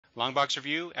Longbox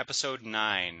Review, Episode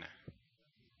 9.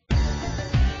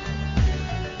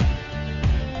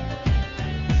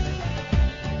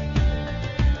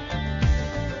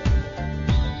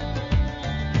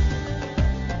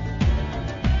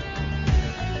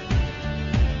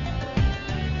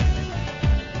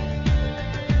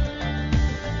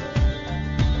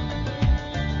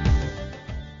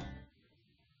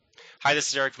 Hi, this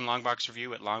is Eric from Longbox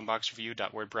Review at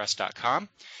longboxreview.wordpress.com.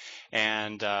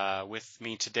 And with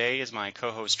me today is my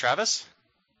co-host Travis.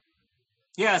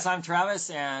 Yes, I'm Travis,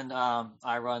 and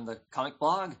I run the comic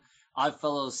blog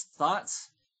Oddfellows Thoughts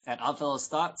at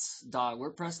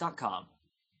oddfellowsthoughts.wordpress.com.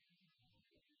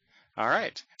 All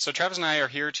right. So Travis and I are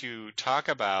here to talk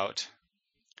about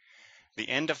the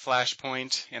end of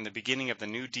Flashpoint and the beginning of the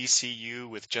new DCU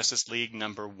with Justice League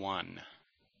number 1.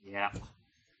 Yeah.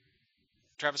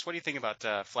 Travis, what do you think about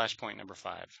Flashpoint number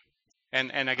 5?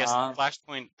 And I guess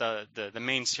Flashpoint, the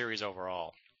main series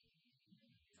overall.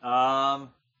 I'm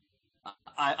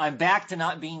back to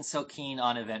not being so keen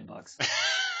on event books.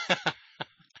 I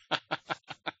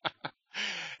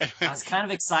was kind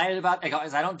of excited about it.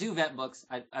 I don't do event books.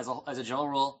 As a general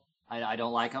rule, I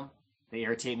don't like them. They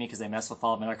irritate me because they mess with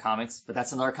all of my other comics. But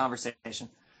that's another conversation.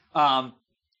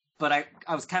 But I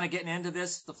was kind of getting into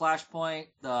this, the Flashpoint,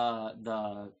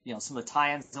 the some of the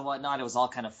tie-ins and whatnot. It was all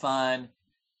kind of fun.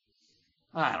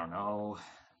 I don't know.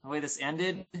 The way this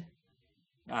ended,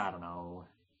 I don't know.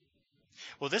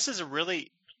 Well, this is a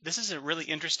really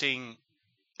interesting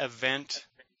event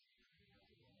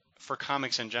for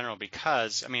comics in general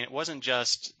because, I mean, it wasn't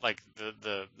just like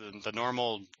the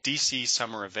normal DC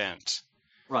summer event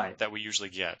Right. that we usually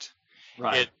get.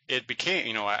 Right. It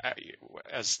became,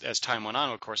 as time went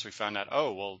on, of course, we found out,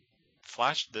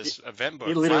 this event book,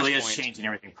 it literally Flashpoint, is changing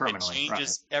everything permanently. It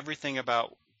changes everything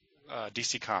about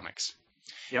DC Comics.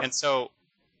 Yep. And so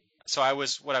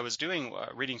what I was doing,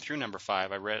 reading through number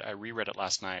 5, I reread it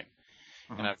last night,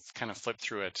 and I've kind of flipped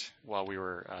through it while we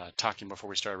were talking before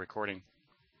we started recording.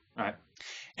 Right.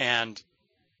 And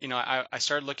I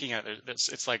started looking at it.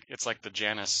 It's like the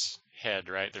Janus head,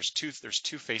 right? There's two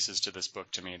faces to this book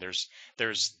to me. There's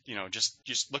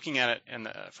just looking at it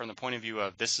and from the point of view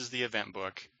of this is the event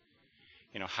book.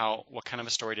 What kind of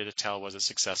a story did it tell? Was it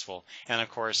successful? And of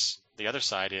course, the other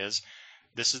side is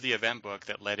this is the event book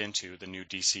that led into the new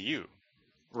DCU.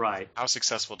 Right. How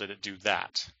successful did it do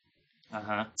that?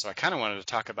 So I kind of wanted to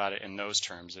talk about it in those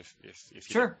terms, if you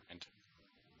don't mind.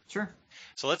 Sure.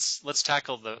 So let's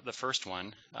tackle the first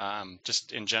one,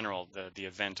 just in general, the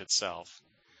event itself.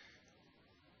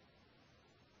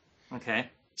 Okay.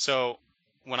 So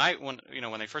when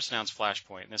they first announced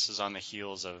Flashpoint, and this is on the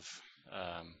heels of,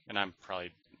 and I'm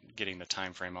probably getting the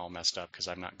time frame all messed up because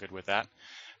I'm not good with that,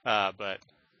 but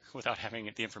without having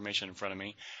the information in front of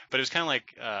me. But it was kind of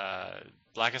like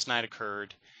Blackest Night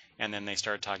occurred, and then they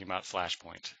started talking about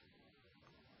Flashpoint.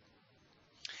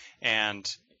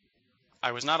 And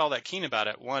I was not all that keen about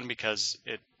it, one, because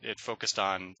it focused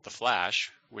on the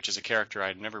Flash, which is a character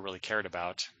I'd never really cared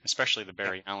about, especially the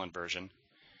Barry Allen version.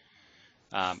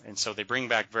 And so they bring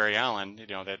back Barry Allen,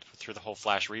 that through the whole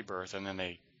Flash rebirth, and then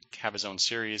they have his own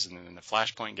series, and then the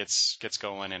Flashpoint gets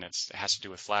going, and it has to do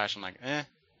with Flash. I'm like, eh.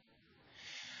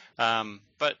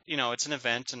 But it's an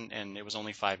event, and it was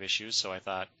only 5 issues, so I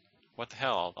thought, what the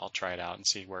hell? I'll try it out and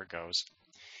see where it goes.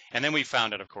 And then we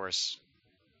found out, of course,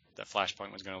 that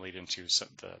Flashpoint was going to lead into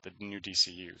the new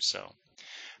DCU. So,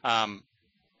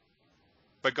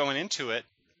 but going into it,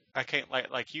 I can't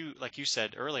like you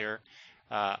said earlier.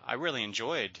 I really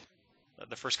enjoyed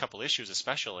the first couple issues,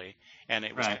 especially, and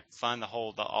it was fun.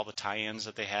 All the tie-ins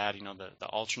that they had, the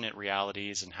alternate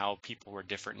realities and how people were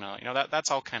different. Now,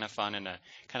 that's all kind of fun in a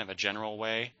kind of a general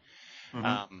way.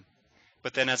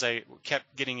 But then as I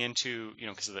kept getting into,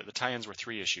 because the tie-ins were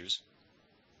 3 issues,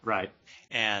 right,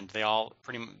 and they all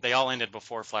ended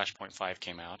before Flashpoint 5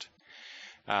 came out.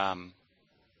 And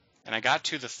I got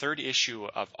to the 3rd issue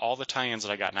of all the tie-ins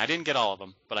that I got, and I didn't get all of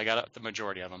them, but I got the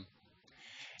majority of them.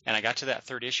 And I got to that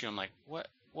 3rd issue. I'm like, what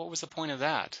was the point of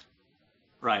that?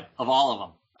 Right. Of all of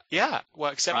them. Yeah.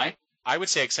 Well, I would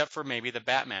say except for maybe the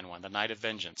Batman one, the Night of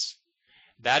Vengeance.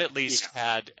 That at least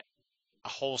had a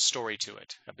whole story to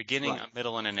it, a beginning, a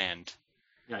middle, and an end.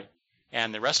 Right.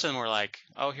 And the rest of them were like,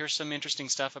 oh, here's some interesting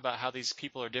stuff about how these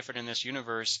people are different in this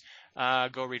universe.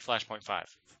 Go read Flashpoint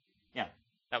 5. Yeah.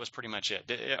 That was pretty much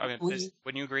it. Wouldn't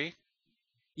you agree?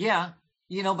 Yeah.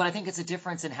 But I think it's a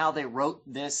difference in how they wrote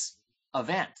this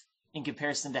event in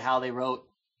comparison to how they wrote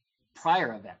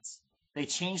prior events. They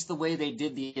changed the way they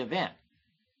did the event.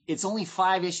 It's only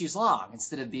 5 issues long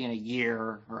instead of being a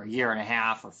year or a year and a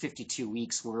half or 52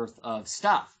 weeks worth of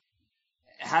stuff.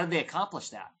 How did they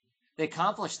accomplish that? they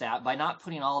accomplished that by not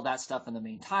putting all of that stuff in the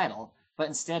main title, but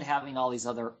instead having all these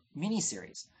other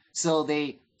miniseries. So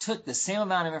they took the same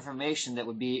amount of information that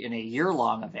would be in a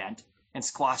year-long event and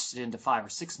squashed it into 5 or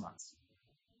 6 months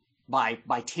by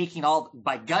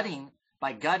gutting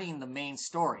the main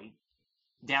story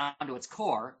down to its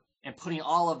core and putting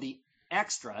all of the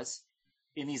extras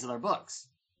in these other books.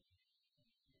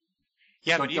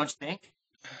 Yeah, don't you think?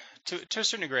 To a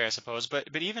certain degree, I suppose.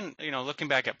 But even looking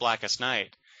back at Blackest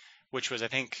Night, which was I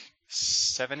think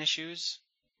 7 issues.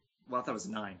 Well, I thought it was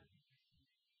 9.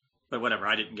 But whatever,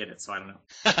 I didn't get it, so I don't know.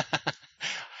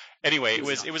 Anyway,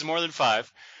 it was more than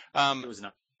 5. It was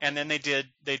 9. And then they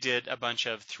did a bunch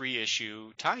of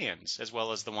 3-issue tie-ins as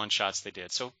well as the one-shots they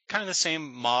did. So kind of the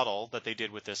same model that they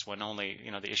did with this one, only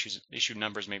the issue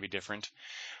numbers may be different.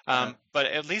 But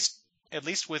at least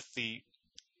with the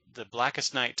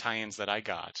Blackest Night tie-ins that I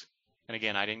got, and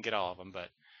again I didn't get all of them, but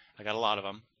I got a lot of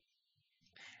them.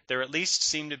 There at least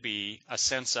seemed to be a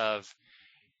sense of,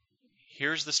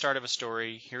 here's the start of a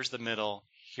story, here's the middle,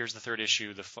 here's the 3rd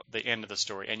issue, the end of the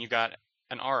story, and you got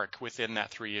an arc within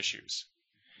that 3 issues.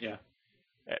 Yeah.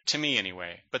 To me,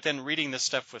 anyway. But then reading this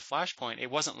stuff with Flashpoint, it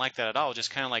wasn't like that at all.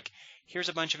 Just kind of like, here's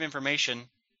a bunch of information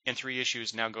in 3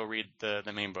 issues. Now go read the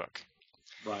main book.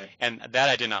 Right. And that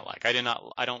I did not like. I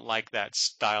don't like that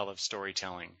style of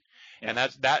storytelling. Yeah. And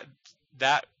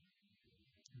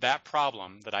that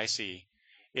problem that I see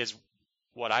is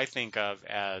what I think of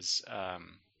as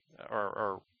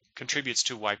or contributes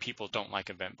to why people don't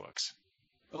like event books.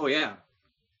 Oh yeah.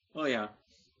 I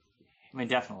mean,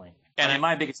 definitely. And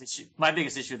my biggest issue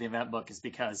with the event book is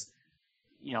because,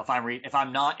 if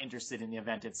I'm not interested in the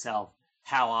event itself,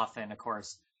 how often, of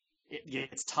course, it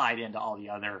gets tied into all the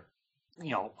other,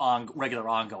 regular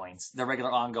ongoings. The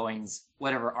regular ongoings,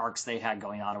 whatever arcs they had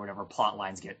going on or whatever plot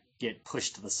lines get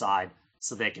pushed to the side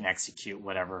so they can execute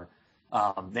whatever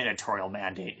the editorial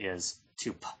mandate is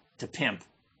to pimp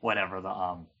whatever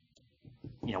the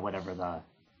whatever the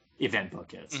event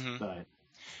book is. Mm-hmm.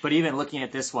 But even looking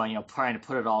at this one, trying to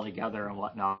put it all together and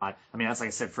whatnot, I mean, that's like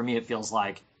I said, for me, it feels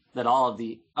like that all of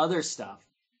the other stuff,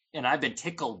 and I've been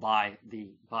tickled by the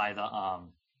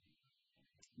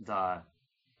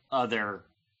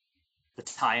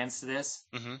tie-ins to this.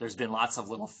 Mm-hmm. There's been lots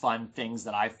of little fun things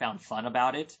that I've found fun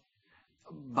about it.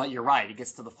 But you're right, it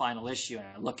gets to the final issue, and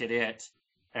I look at it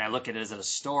as a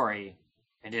story,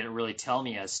 and didn't really tell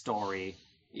me a story,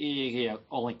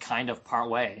 only kind of part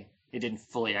way. It didn't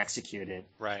fully execute it.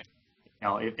 Right.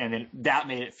 And then that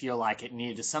made it feel like it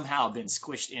needed to somehow have been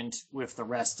squished in with the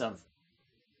rest of,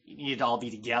 it needed to all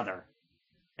be together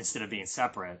instead of being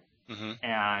separate. Mm-hmm.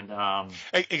 And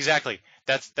exactly.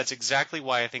 That's exactly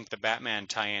why I think the Batman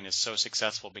tie-in is so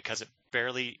successful, because it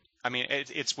barely, I mean,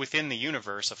 it's within the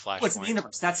universe of Flashpoint. Well, it's the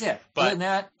universe. That's it. But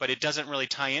it doesn't really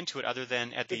tie into it other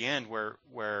than at the end where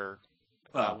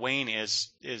Wayne is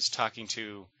talking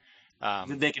to.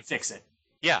 They can fix it.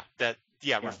 Yeah,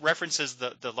 references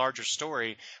the larger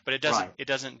story, but it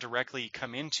doesn't directly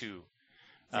come into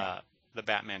the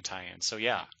Batman tie-in. So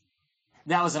yeah,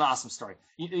 that was an awesome story.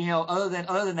 Other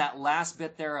than that last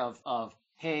bit there of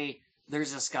hey,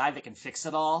 there's this guy that can fix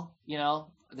it all.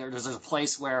 There's a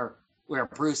place where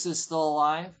Bruce is still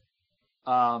alive.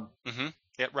 Mm-hmm.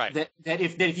 Yeah, right. That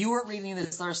if you weren't reading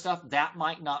this other stuff, that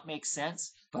might not make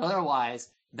sense. But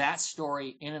otherwise, that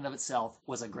story in and of itself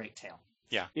was a great tale.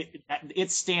 Yeah. It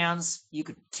stands. You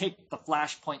could take the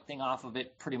Flashpoint thing off of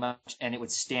it pretty much, and it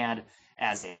would stand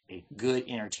as a good,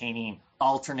 entertaining,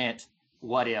 alternate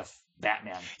what if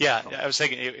Batman. Yeah, I was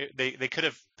thinking they could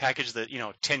have packaged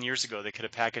 10 years ago, they could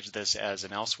have packaged this as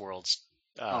an Elseworlds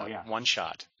one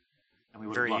shot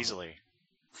very easily.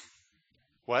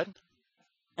 What?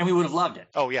 And we would have loved it.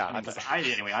 Oh, yeah. I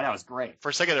did anyway. I thought it was great. For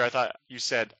a second there, I thought you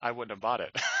said I wouldn't have bought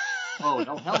it. Oh,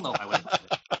 no, hell no, I wouldn't have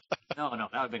bought it. No, that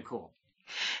would have been cool.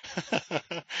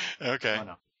 Okay.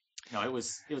 Oh, no, it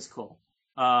was cool.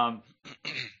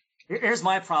 Here's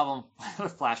my problem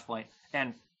with Flashpoint,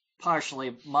 and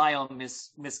partially my own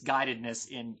misguidedness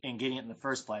in getting it in the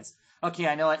first place. Okay,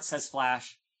 I know it says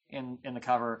Flash in the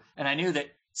cover, and I knew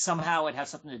that somehow it'd have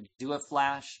something to do with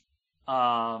Flash.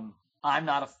 I'm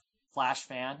not a Flash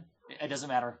fan. It doesn't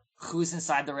matter who's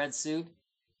inside the red suit.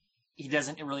 He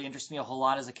doesn't really interest me a whole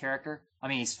lot as a character. I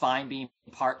mean, he's fine being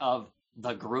part of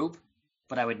the group,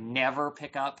 but I would never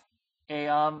pick up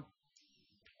a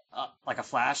like a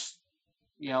Flash,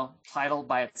 title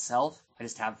by itself. I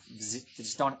just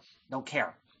don't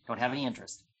care. Don't have any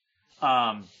interest.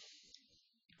 And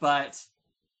I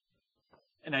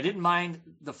didn't mind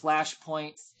the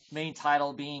Flashpoint main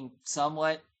title being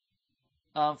somewhat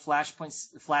Flash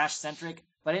centric,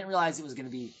 but I didn't realize it was going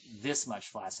to be this much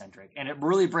Flash centric. And it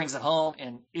really brings it home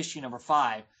in issue number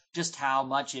 5, just how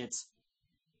much it's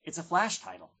a Flash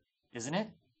title, isn't it?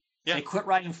 Yeah. They quit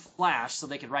writing Flash so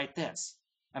they could write this.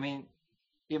 I mean,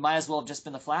 it might as well have just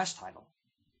been the Flash title.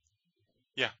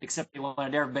 Yeah. Except they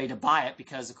wanted everybody to buy it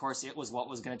because, of course, it was what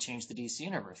was going to change the DC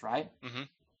universe, right? Mm-hmm.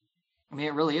 I mean,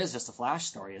 it really is just a Flash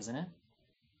story, isn't it?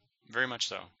 Very much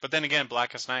so. But then again,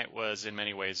 Blackest Night was in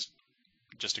many ways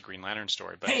just a Green Lantern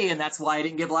story. But, hey, and that's why I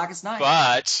didn't get Blackest Night.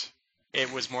 But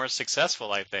it was more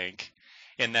successful, I think,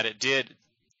 in that it did,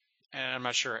 and I'm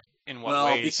not sure in what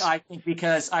ways. Well, I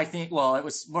think it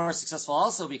was more successful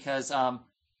also because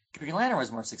Green Lantern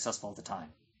was more successful at the time.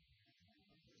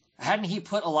 Hadn't he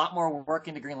put a lot more work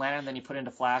into Green Lantern than he put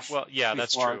into Flash? Well, yeah,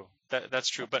 that's true. That's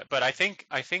true. But I think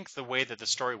the way that the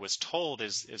story was told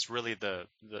is really the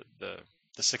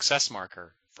success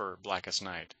marker for Blackest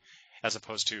Night, as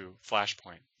opposed to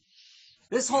Flashpoint.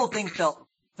 This whole thing felt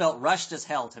rushed as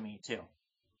hell to me too.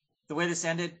 The way this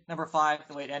ended, number 5,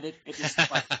 the way it ended, it just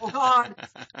like, oh God,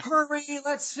 hurry,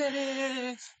 let's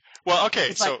finish. Well, okay,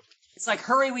 it's like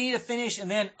hurry, we need to finish, and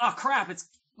then oh crap,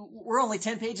 we're only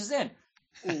 10 pages in.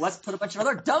 Let's put a bunch of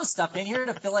other dumb stuff in here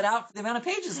to fill it out for the amount of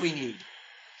pages we need.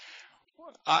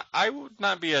 I would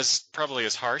not be probably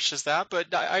as harsh as that,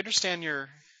 but I understand your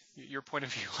point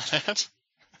of view on that.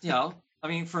 I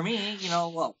mean, for me,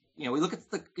 we look at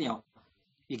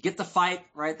you get the fight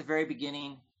right at the very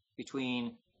beginning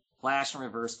between Flash and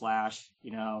Reverse Flash,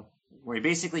 where he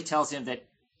basically tells him that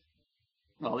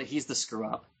he's the screw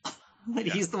up, that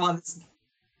he's the one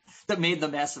that made the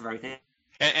mess of everything.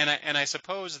 And I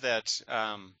suppose that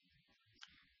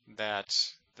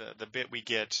that the bit we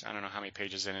get, I don't know how many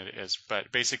pages in it is,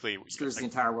 but basically screws the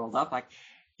entire world up.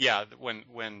 Yeah,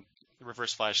 when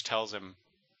Reverse Flash tells him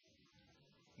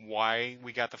why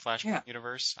we got the Flashpoint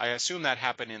universe, I assume that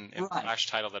happened in the Flash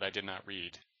title that I did not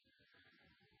read.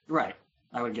 Right,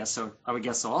 I would guess so.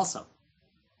 Also,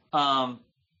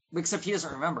 except he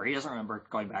doesn't remember. He doesn't remember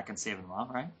going back and saving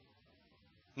Mom, right?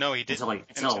 No, he didn't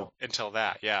until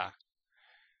that. Yeah.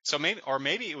 So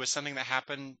maybe it was something that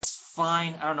happened.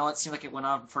 Fine. I don't know. It seemed like it went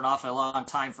on for an awfully long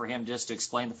time for him just to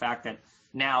explain the fact that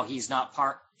now he's not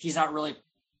really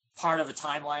part of the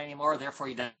timeline anymore. Therefore,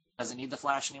 he doesn't need the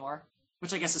Flash anymore.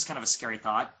 Which I guess is kind of a scary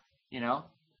thought. I mean,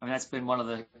 that's been one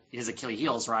of his Achilles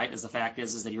heels, right? Is the fact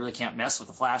is that he really can't mess with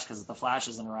the Flash because if the Flash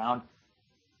isn't around,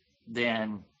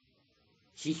 then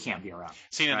he can't be around.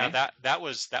 See, right? that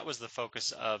was the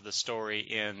focus of the story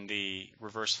in the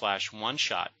Reverse Flash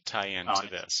one-shot tie-in to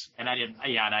this. And I didn't.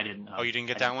 Yeah, and I didn't. Oh, you didn't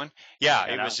get that one? Yeah,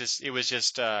 it was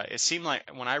just. It seemed like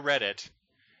when I read it,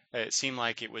 it seemed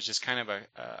like it was just kind of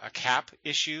a cap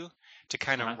issue to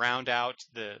kind of round out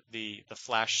the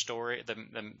Flash story,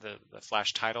 the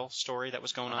Flash title story that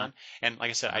was going on. And like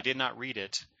I said, I did not read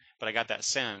it, but I got that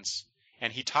sense.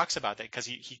 And he talks about that because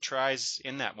he tries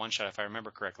in that one-shot, if I remember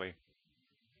correctly.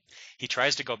 He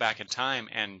tries to go back in time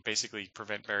and basically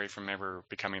prevent Barry from ever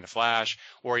becoming the Flash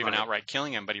or even outright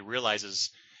killing him. But he realizes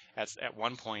at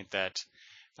one point that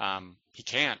he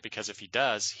can't, because if he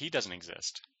does, he doesn't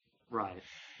exist. Right.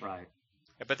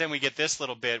 But then we get this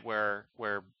little bit where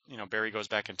Barry goes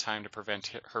back in time to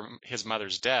prevent his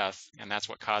mother's death, and that's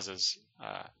what causes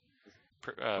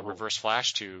Reverse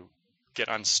Flash to get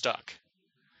unstuck.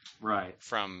 Right.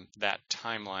 From that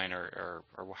timeline or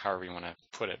however you want to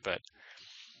put it, but.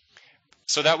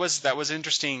 So that was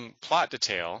interesting plot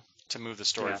detail to move the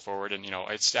story forward, and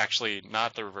it's actually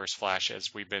not the Reverse Flash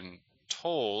as we've been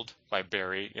told by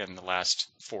Barry in the last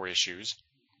 4 issues,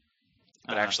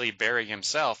 but actually Barry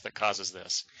himself that causes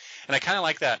this. And I kind of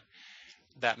like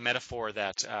that metaphor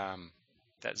that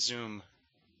Zoom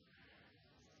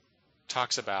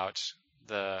talks about.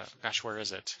 Where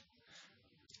is it?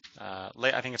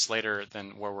 I think it's later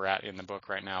than where we're at in the book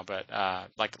right now, but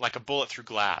like a bullet through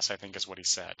glass, I think is what he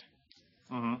said.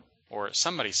 Mm-hmm. Or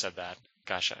somebody said that.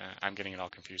 Gosh, I'm getting it all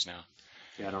confused now.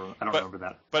 Yeah, I don't remember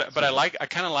that. But I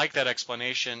kind of like that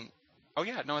explanation. Oh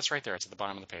yeah, no, it's right there. It's at the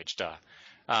bottom of the page. Duh.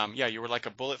 Yeah, you were like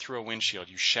a bullet through a windshield.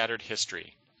 You shattered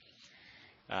history.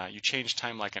 You changed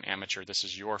time like an amateur. This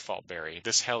is your fault, Barry.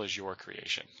 This hell is your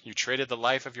creation. You traded the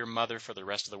life of your mother for the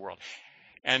rest of the world.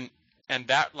 And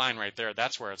that line right there,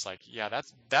 that's where it's like, yeah,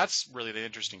 that's really the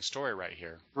interesting story right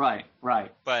here. Right.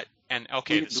 But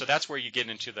so that's where you get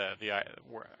into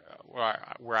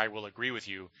where I will agree with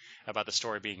you about the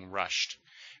story being rushed,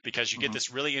 because you get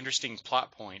this really interesting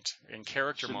plot point and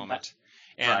character moment,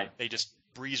 and they just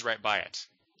breeze right by it.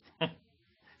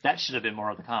 That should have been more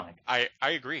of the comic. I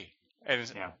agree. And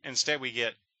instead we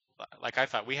get like I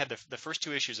thought we had the first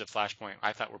two issues of Flashpoint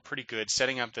I thought were pretty good,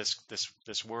 setting up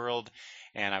this world,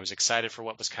 and I was excited for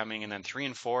what was coming. And then 3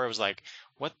 and 4, I was like,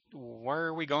 where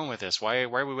are we going with this? Why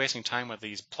are we wasting time with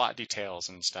these plot details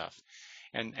and stuff?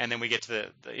 And then we get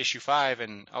to the issue 5,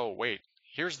 and oh wait,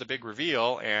 here's the big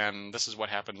reveal, and this is what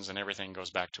happens, and everything goes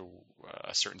back to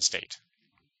a certain state.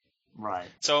 Right.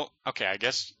 So okay, I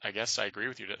guess I agree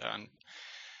with you on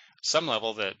some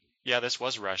level that yeah, this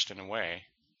was rushed in a way.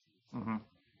 Mm-hmm.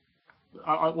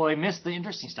 Well, they missed the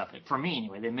interesting stuff for me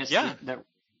anyway. They missed that.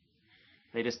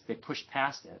 They pushed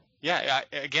past it. Yeah.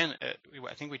 Again,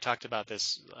 I think we talked about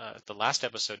this the last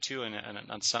episode too, and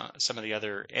on some of the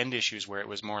other end issues where it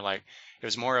was more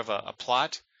of a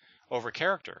plot over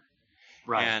character.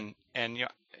 Right. And you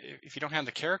know, if you don't have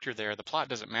the character there, the plot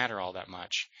doesn't matter all that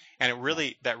much. And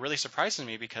that really surprises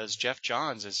me because Jeff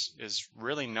Johns is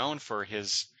really known for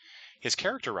his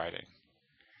character writing.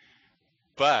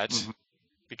 But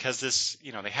because this,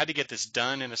 you know, they had to get this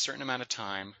done in a certain amount of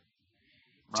time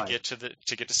to get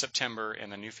to September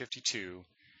and the New 52.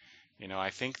 You know, I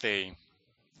think they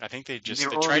tried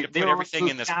to put everything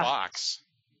in this box.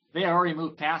 They had already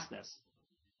moved past this.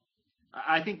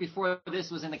 I think before this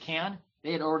was in the can,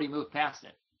 they had already moved past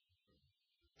it.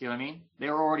 Do you know what I mean? They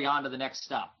were already on to the next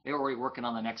stuff. They were already working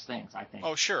on the next things, I think.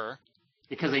 Oh, sure.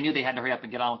 Because they knew they had to hurry up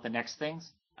and get on with the next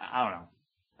things. I don't know.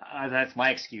 That's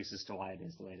my excuse as to why it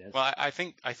is the way it is. Well, I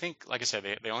think, like I said,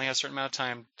 they only had a certain amount of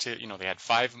time to, you know, they had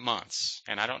 5 months.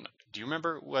 And do you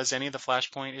remember, was any of the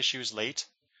Flashpoint issues late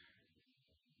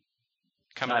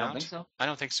coming out? I don't think so. I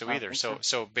don't think so either.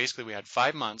 So basically we had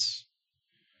 5 months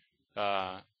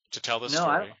to tell the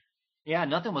story. Yeah,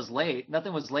 nothing was late.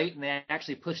 Nothing was late, and they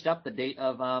actually pushed up the date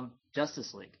of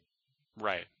Justice League.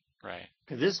 Right.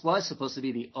 Because this was supposed to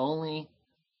be the only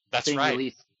thing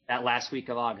released that last week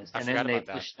of August. And then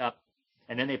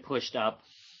they pushed up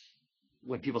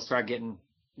when people started getting,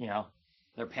 you know,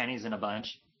 their panties in a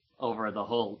bunch over the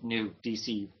whole new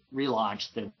DC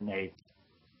relaunch. Then they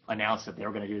announced that they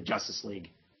were going to do Justice League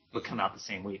would come out the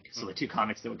same week. So the two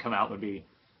comics that would come out would be,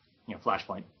 you know,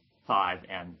 Flashpoint 5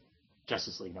 and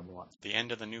Justice League #1. The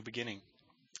end of the new beginning.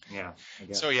 Yeah. I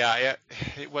guess. So yeah,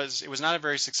 it was not a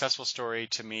very successful story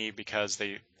to me because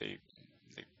they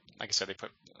like I said, it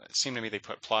seemed to me they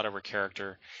put plot over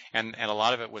character, and a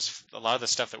lot of the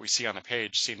stuff that we see on the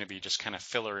page seemed to be just kind of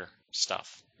filler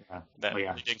stuff that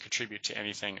really didn't contribute to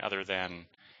anything other than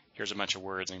here's a bunch of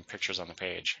words and pictures on the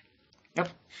page. Yep.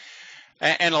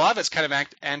 And a lot of it's kind of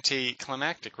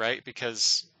anticlimactic, right?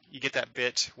 Because you get that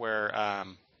bit where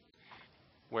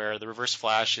the Reverse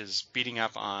Flash is beating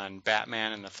up on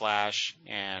Batman and the Flash,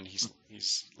 and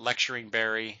he's lecturing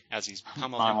Barry as he's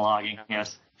monologuing,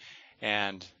 yes,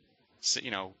 and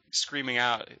you know, screaming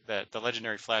out that the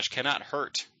legendary Flash cannot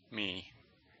hurt me,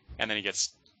 and then he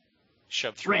gets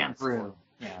shoved through. Ran through,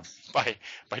 yeah, by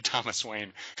Thomas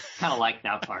Wayne. Kind of like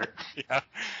that part.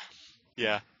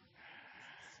 Yeah.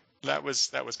 That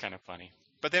was kind of funny.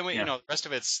 But then you know, the rest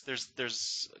of it's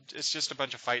just a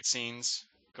bunch of fight scenes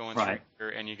going through here,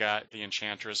 and you got the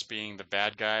Enchantress being the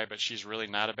bad guy, but she's really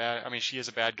not a bad. I mean, she is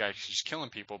a bad guy. She's killing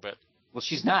people, but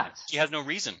she's not. She has no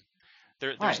reason.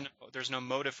 There's no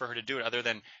motive for her to do it other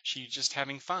than she's just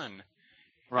having fun.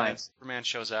 Right. And Superman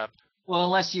shows up. Well,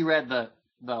 unless you read the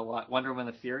Wonder Woman: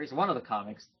 The Furies, one of the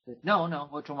comics. No,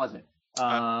 which one was it?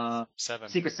 7.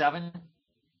 Secret 7.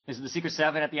 Is it the Secret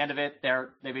 7 at the end of it?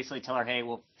 They basically tell her, hey,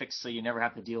 we'll fix so you never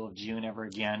have to deal with June ever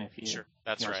again if you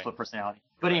split personality.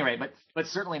 But anyway, but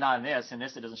certainly not in this. In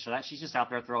this, it doesn't show that. She's just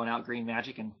out there throwing out green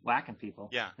magic and whacking people.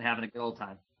 Yeah. And having a good old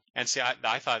time. And see,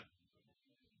 I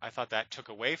thought that took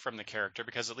away from the character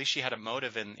because at least she had a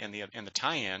motive in the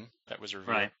tie-in that was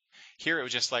revealed. Right. Here it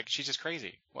was just like she's just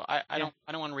crazy. Well, I don't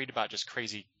want to read about just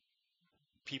crazy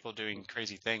people doing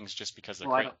crazy things just because they're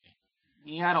crazy.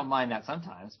 I don't mind that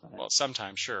sometimes. But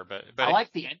sometimes, sure, but I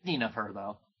like the ending of her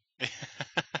though.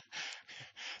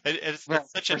 it's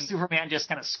such where Superman just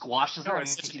kind of squashes her.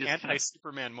 It's such an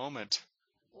anti-Superman moment.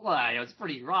 Well, it's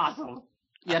pretty awesome.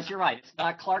 Yes, you're right. It's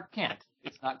not Clark Kent.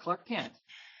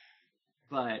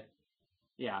 But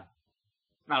yeah,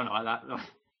 I don't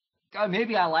know.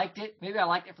 Maybe I liked it. Maybe I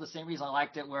liked it for the same reason I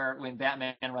liked it when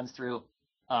Batman runs through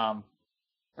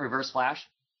Reverse Flash,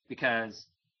 because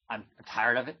I'm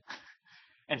tired of it.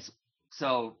 And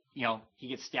so, you know, he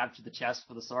gets stabbed to the chest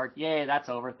with a sword. Yay, that's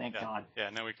over. Thank God. Yeah,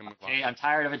 now we can move on. Okay, I'm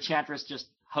tired of Enchantress just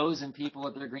hosing people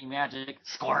with their green magic.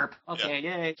 Scorp. Okay,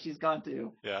 yay, she's gone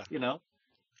too. Yeah. You know?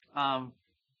 I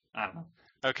don't know.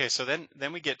 Okay, so then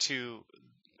we get to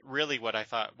really what I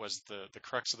thought was the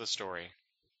crux of the story,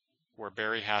 where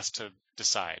Barry has to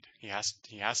decide. He has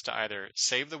to either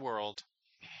save the world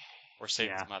or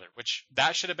save his mother, which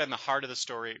that should have been the heart of the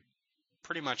story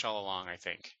pretty much all along, I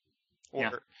think,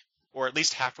 or at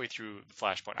least halfway through the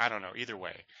Flashpoint. I don't know, either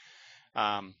way.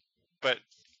 But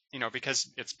because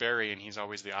it's Barry and he's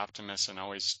always the optimist and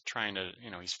always trying to,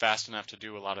 he's fast enough to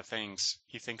do a lot of things.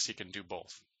 He thinks he can do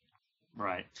both.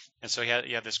 Right. And so he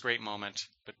had this great moment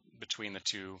between the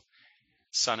two,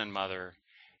 son and mother.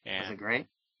 And, was it great?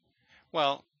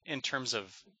 Well, in terms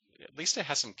of, at least it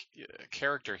has some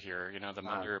character here. The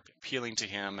mother appealing to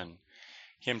him and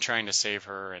him trying to save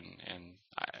her, and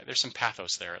there's some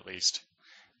pathos there at least.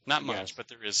 Not much, but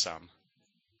there is some.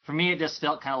 For me, it just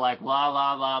felt kind of like blah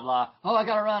blah blah blah. Oh, I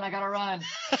gotta run!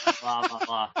 Blah blah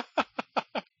blah.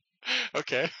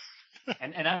 Okay.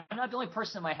 and I'm not the only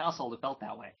person in my household who felt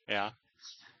that way. Yeah.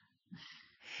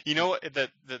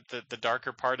 The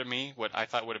darker part of me, what I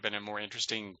thought would have been a more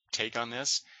interesting take on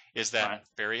this, is that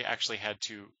Barry actually had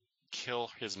to kill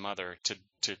his mother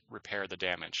to repair the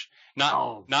damage.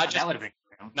 Not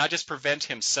just prevent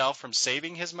himself from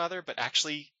saving his mother, but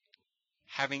actually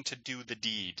having to do the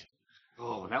deed.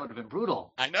 Oh, that would have been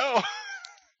brutal. I know.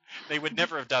 They would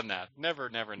never have done that. Never.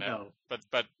 No.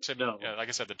 But to me, like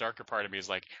I said, the darker part of me is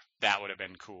like, that would have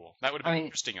been cool. That would have been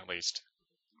interesting at least.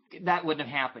 That wouldn't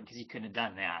have happened because he couldn't have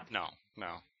done that. No.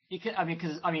 He could.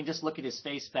 Just look at his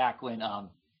face back when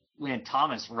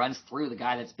Thomas runs through the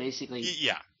guy that's basically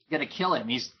gonna kill him.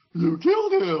 You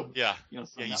killed him. Yeah.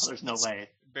 There's no way.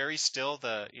 Barry's still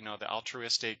the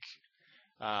altruistic,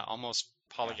 almost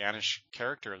Pollyannish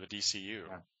character of the DCU.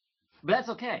 Yeah. But that's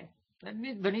okay. There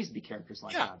needs to be characters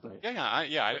like that. But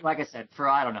like I said,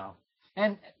 I don't know.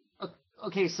 And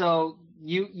okay, so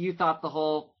you thought the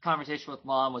whole conversation with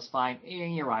Mom was fine,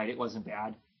 and you're right, it wasn't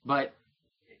bad. But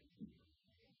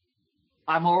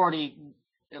I'm already,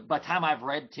 by the time I've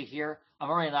read to here, I'm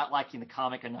already not liking the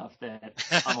comic enough that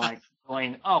I'm like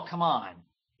going, oh, come on,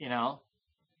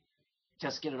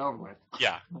 just get it over with.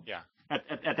 Yeah.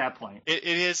 At that point, it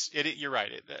is. You're right.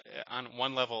 On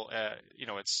one level,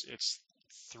 it's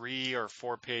 3 or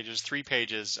 4 pages, 3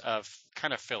 pages of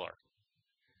kind of filler.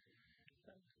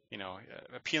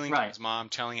 Appealing to his mom,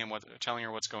 telling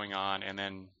her what's going on, and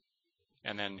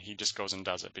then he just goes and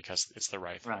does it because it's the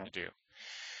right thing to do.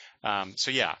 I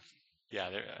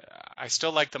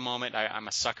still like the moment. I'm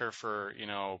a sucker for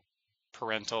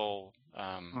parental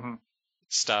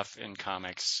stuff in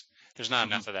comics. There's not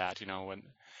enough of that. When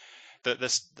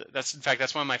that's in fact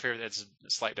that's one of my favorite. It's a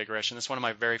slight digression. That's one of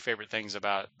my very favorite things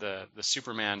about the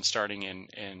Superman starting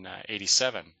in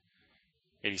 87.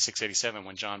 86, 87,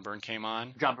 when John Byrne came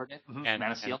on. John Byrne, and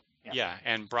Man of Steel.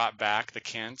 And brought back the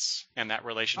Kents and that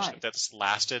relationship that's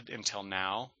lasted until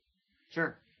now.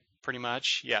 Sure. Pretty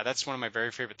much. Yeah, that's one of my very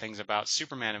favorite things about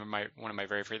Superman, and one of my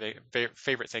very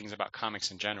favorite things about comics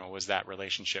in general was that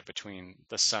relationship between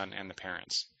the son and the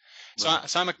parents. Right.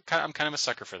 So I'm kind of a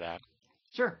sucker for that.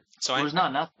 Sure. So there's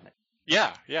not enough of it.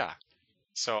 Yeah.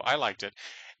 So I liked it.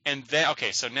 And then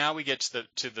so now we get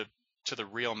to the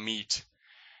real meat.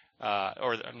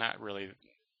 Or not really,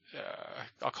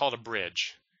 I'll call it a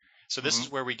bridge. So this is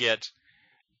where we get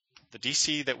the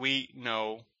DC that we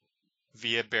know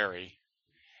via Barry,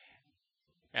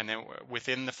 and then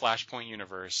within the Flashpoint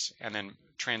universe, and then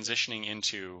transitioning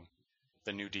into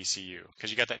the new DCU. Because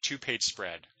you got that 2-page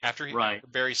spread. After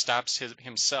Barry stops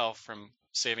himself from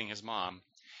saving his mom,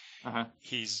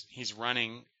 he's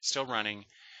still running,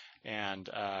 and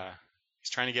he's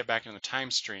trying to get back into the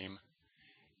time stream.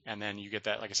 And then you get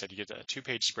that, like I said, you get that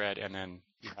 2-page spread, and then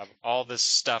you have all this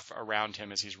stuff around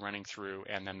him as he's running through,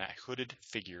 and then that hooded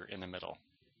figure in the middle.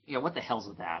 Yeah, what the hell's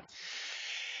with that?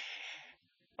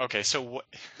 Okay, so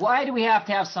why do we have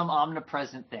to have some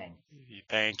omnipresent thing?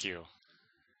 Thank you.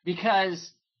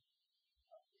 Because,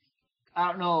 I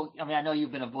don't know, I know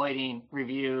you've been avoiding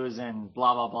reviews and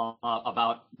blah, blah, blah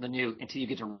about the new until you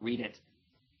get to read it.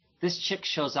 This chick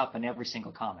shows up in every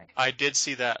single comic. I did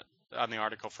see that on the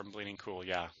article from Bleeding Cool,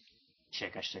 yeah.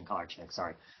 Chick, I shouldn't call her chick,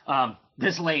 sorry.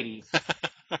 This lady.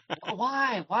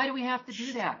 Why? Why do we have to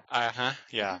do that?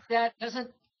 Yeah. That doesn't,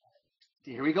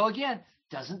 here we go again.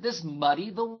 Doesn't this muddy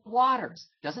the waters?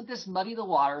 Doesn't this muddy the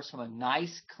waters from a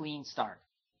nice, clean start?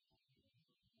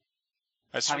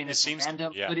 Having this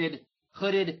random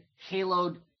hooded,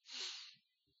 haloed,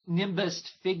 nimbused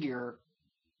figure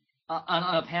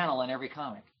on a panel in every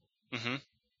comic. Mm-hmm.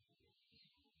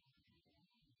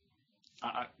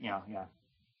 Yeah.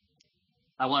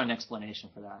 I want an explanation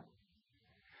for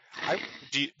that.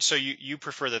 So you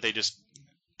prefer that they just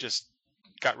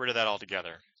got rid of that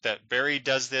altogether? That Barry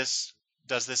does this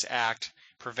act,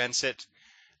 prevents it,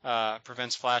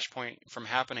 prevents Flashpoint from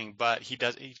happening, but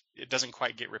it doesn't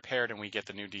quite get repaired, and we get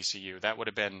the new DCU. That would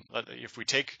have been, if we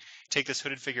take this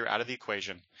hooded figure out of the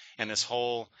equation, and this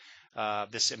whole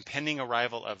this impending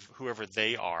arrival of whoever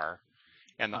they are,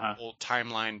 and the whole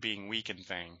timeline being weakened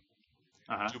thing.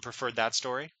 Do you prefer that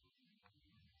story?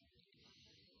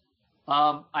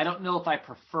 I don't know if I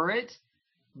prefer it,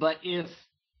 but if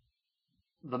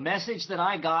the message that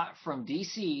I got from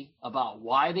DC about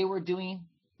why they were doing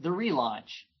the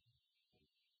relaunch,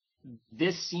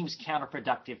 this seems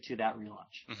counterproductive to that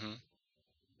relaunch. Mm-hmm.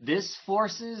 This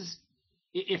forces,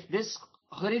 if this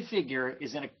hooded figure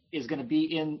is going to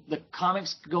be in the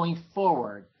comics going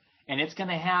forward, and it's going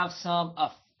to have some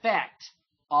effect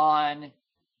on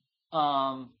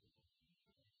the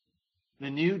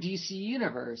new DC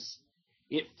universe,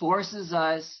 it forces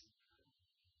us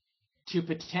to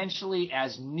potentially,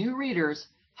 as new readers,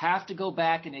 have to go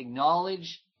back and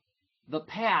acknowledge the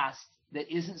past that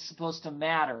isn't supposed to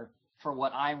matter for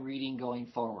what I'm reading going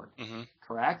forward. Mm-hmm.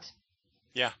 Correct?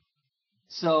 Yeah.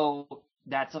 So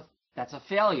that's a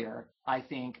failure, I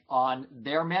think, on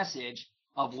their message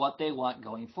of what they want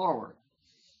going forward.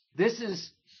 This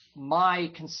is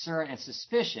my concern and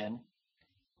suspicion.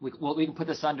 We can put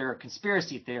this under a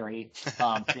conspiracy theory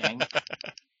thing.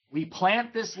 We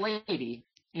plant this lady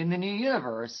in the new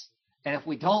universe, and if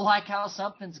we don't like how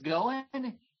something's going,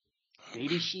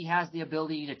 maybe she has the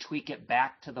ability to tweak it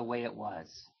back to the way it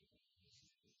was.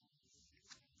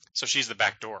 So she's the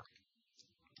back door.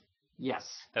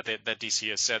 Yes. That DC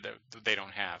has said that they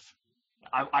don't have.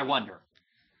 I wonder.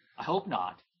 I hope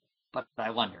not, but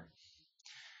I wonder.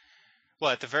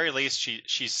 Well, at the very least,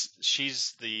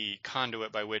 she's the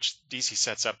conduit by which DC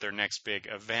sets up their next big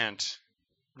event.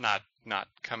 Not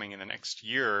coming in the next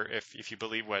year, if you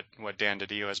believe what Dan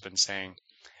DiDio has been saying,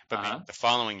 but maybe the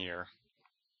following year.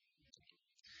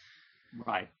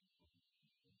 Right.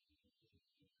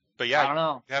 But yeah, I don't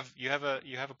know. You have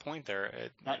a point there.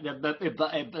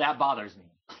 That bothers me.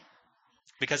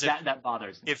 Because that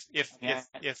bothers me.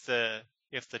 If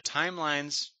the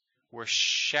timelines were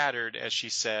shattered, as she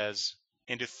says,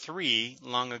 into 3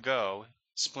 long ago,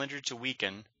 splintered to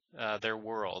weaken their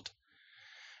world,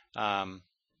 then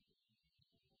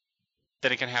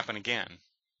it can happen again.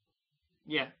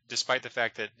 Yeah. Despite the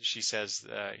fact that she says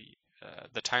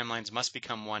the timelines must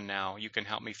become one now. You can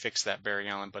help me fix that, Barry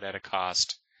Allen, but at a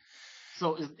cost.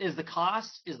 So is the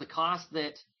cost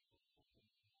that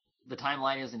the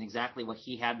timeline isn't exactly what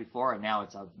he had before, and now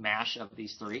it's a mash of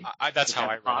these 3? That's how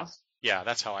I read it. Yeah,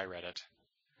 that's how I read it.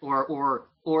 Or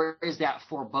is that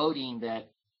foreboding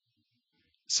that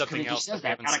something else does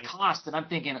that at a cost? And I'm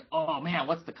thinking, oh man,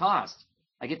 what's the cost?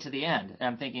 I get to the end, and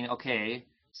I'm thinking, okay,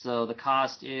 so the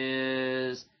cost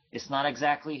is it's not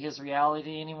exactly his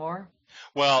reality anymore?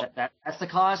 Well, that's the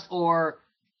cost, or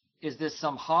is this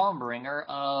some harbinger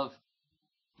of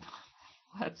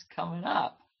what's coming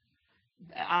up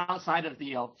outside of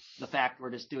the fact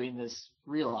we're just doing this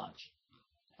relaunch?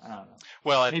 I don't know.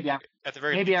 Well,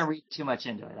 maybe I read too much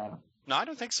into it. No, I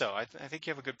don't think so. I think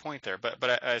you have a good point there.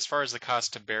 But as far as the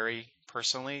cost to Barry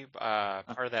personally,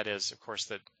 part of that is, of course,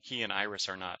 that he and Iris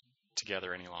are not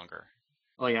together any longer.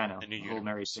 Oh yeah, I know. The whole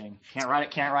married thing. Can't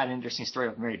write an interesting story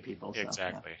with married people. So,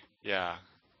 exactly. Yeah.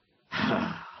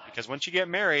 Because once you get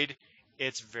married,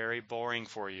 it's very boring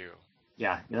for you.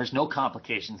 Yeah, there's no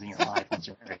complications in your life once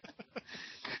you're married.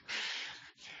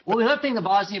 Well, the other thing that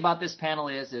bothers me about this panel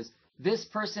is this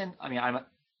person. I mean,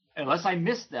 unless I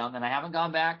missed them and I haven't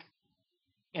gone back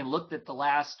and looked at the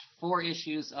last 4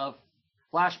 issues of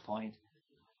Flashpoint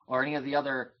or any of the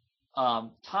other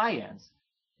tie-ins,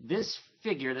 this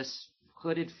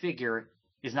hooded figure,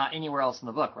 is not anywhere else in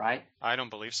the book, right? I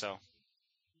don't believe so.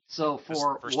 So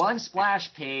for one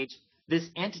splash page, this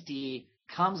entity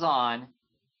comes on,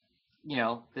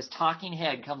 this talking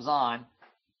head comes on,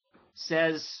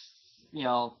 says,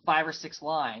 5 or 6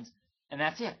 lines, and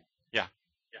that's it. Yeah.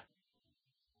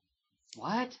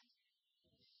 What?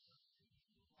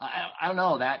 I don't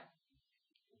know.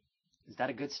 Is that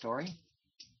a good story?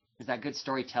 Is that good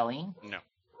storytelling? No.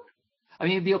 I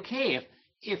mean, it'd be okay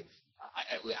if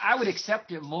I would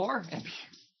accept it more.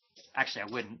 Actually, I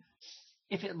wouldn't.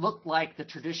 If it looked like the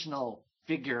traditional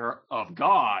figure of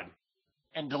God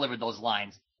and delivered those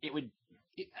lines, it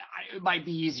might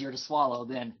be easier to swallow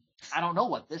than I don't know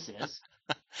what this is.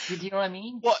 Do you know what I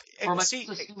mean? Well, or am I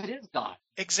supposed to assume it is God?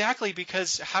 Exactly,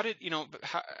 because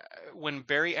when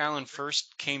Barry Allen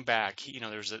first came back,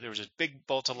 there was a big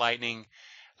bolt of lightning.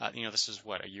 This is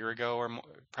a year ago or more,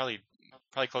 probably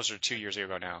closer to 2 years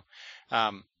ago now.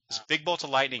 This big bolt of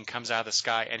lightning comes out of the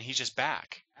sky, and he's just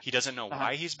back. He doesn't know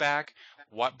why he's back,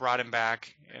 what brought him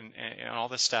back, and all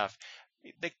this stuff.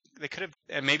 they could have,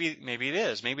 and maybe it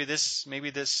is. Maybe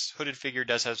this hooded figure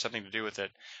does have something to do with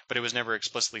it, but it was never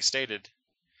explicitly stated.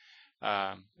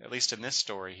 At least in this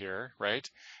story here, right?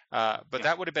 But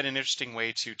that would have been an interesting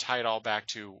way to tie it all back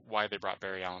to why they brought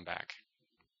Barry Allen back.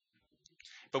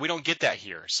 But we don't get that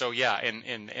here. So yeah,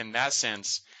 in that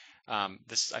sense,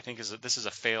 this I think this is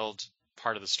a failed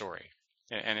part of the story,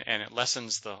 and it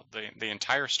lessens the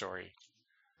entire story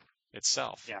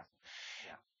itself. Yeah.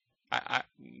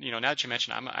 Now that you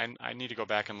mention, I need to go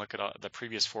back and look at the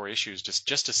previous 4 issues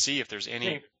just to see if there's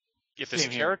any if this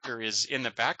character is in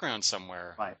the background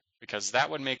somewhere. Right. Because that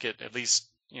would make it at least,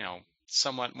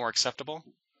 somewhat more acceptable.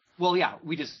 Well, yeah,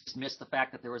 we just missed the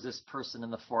fact that there was this person in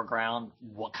the foreground,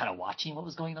 kind of watching what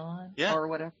was going on, or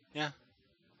whatever. Yeah.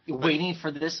 Waiting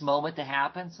for this moment to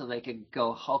happen so they could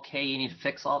go, okay, you need to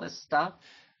fix all this stuff.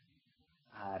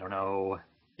 I don't know.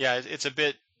 Yeah, it's a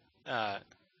bit, God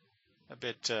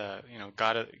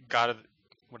of,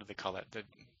 what do they call that? The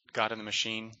God in the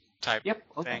Machine type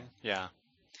thing. Yeah.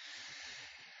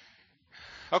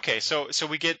 Okay, so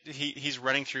we get he's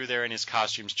running through there and his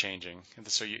costume's changing, and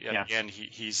so at the end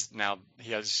he's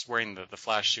wearing the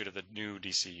Flash suit of the new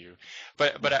DCU,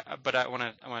 but I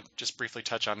want to just briefly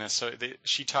touch on this. So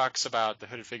she talks about, the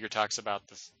hooded figure talks about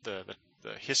the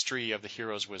history of the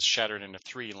heroes was shattered into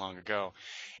 3 long ago,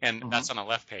 and that's on the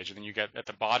left page, and then you get at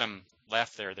the bottom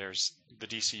left there's the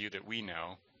DCU that we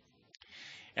know,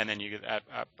 and then you get up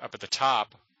at the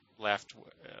top left.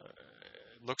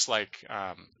 Looks like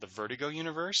the Vertigo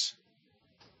universe,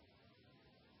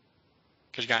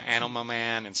 because you got Animal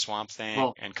Man and Swamp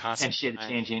Thing and Constantine. And Shade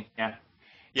changing,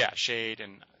 Shade,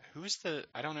 and who's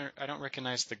I don't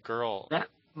recognize the girl. That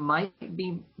might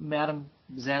be Madame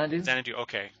Xanadu. Xanadu,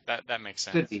 okay, that makes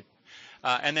sense. Could be.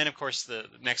 And then of course the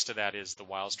next to that is the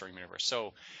Wildstorm universe.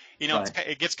 So,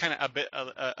 it gets kind of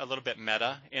a little bit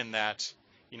meta in that,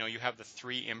 you have the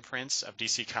 3 imprints of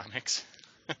DC Comics.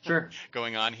 Sure.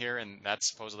 Going on here, and that's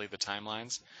supposedly the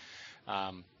timelines.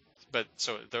 But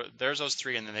so there's those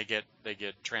 3, and then they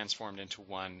get transformed into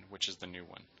one, which is the new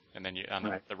one. And then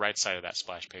on the right side of that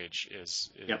splash page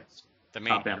is the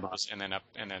main heroes, and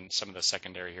then some of the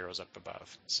secondary heroes up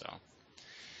above. So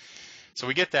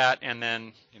we get that, and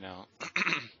then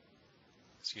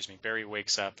excuse me, Barry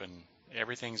wakes up and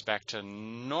everything's back to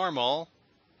normal,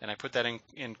 and I put that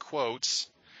in quotes.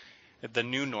 The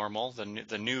new normal, the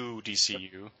new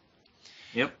DCU.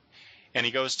 Yep. And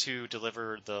he goes to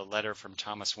deliver the letter from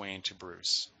Thomas Wayne to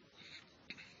Bruce.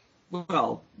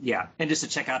 Well, yeah, and just to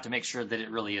check out to make sure that it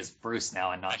really is Bruce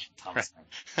now and not Thomas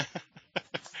Wayne.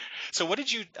 So what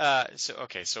did you? So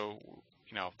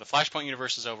the Flashpoint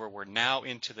universe is over. We're now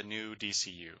into the new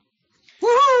DCU.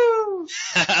 Woo!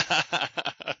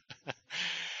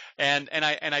 And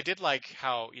I did like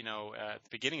how, at the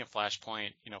beginning of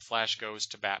Flashpoint, Flash goes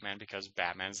to Batman because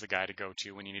Batman's the guy to go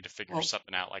to when you need to figure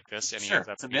something out like this. And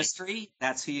it's a mystery.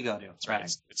 That's who you go to. That's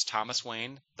right. It's Thomas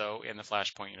Wayne, though, in the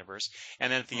Flashpoint universe.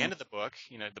 And then at the end of the book,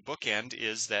 the bookend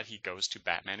is that he goes to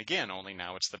Batman again, only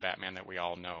now it's the Batman that we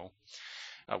all know.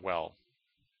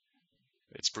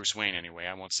 It's Bruce Wayne anyway.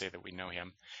 I won't say that we know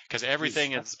him because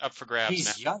everything is up for grabs.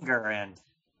 He's younger and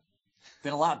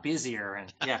been a lot busier,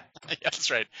 and yeah,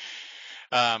 that's right.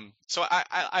 So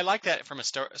I like that from a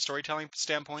storytelling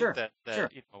standpoint. Sure. That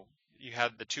you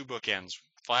have the 2 bookends,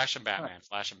 Flash and Batman,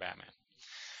 Flash and Batman,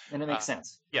 and it makes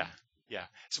sense. Yeah.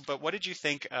 So, but what did you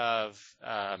think of?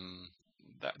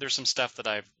 There's some stuff that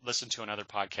I've listened to on other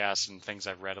podcasts and things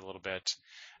I've read a little bit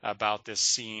about this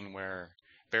scene where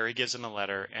Barry gives him a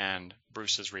letter and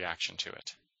Bruce's reaction to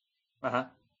it.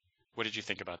 What did you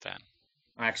think about that?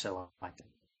 I actually liked it.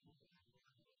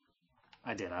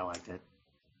 I did. I liked it.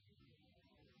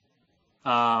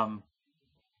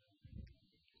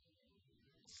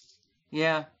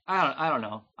 Yeah, I don't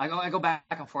know. I go back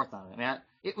and forth on it, man.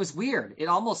 It was weird. It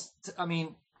almost, I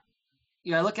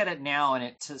look at it now,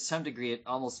 and to some degree, it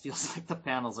almost feels like the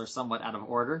panels are somewhat out of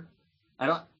order. I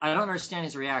don't understand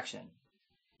his reaction.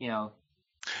 He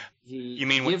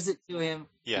gives it to him.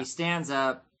 Yeah. He stands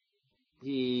up.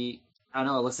 I don't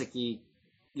know. It looks like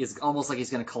he's almost like he's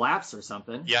going to collapse or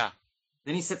something. Yeah.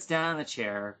 Then he sits down in the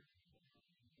chair,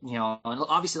 and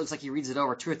obviously it looks like he reads it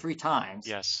over 2 or 3 times.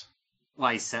 Yes.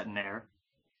 While he's sitting there.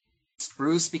 Does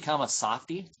Bruce become a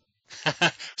softie?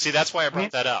 See, that's why I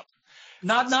brought that up.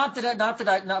 Not that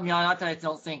I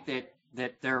don't think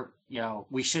that there,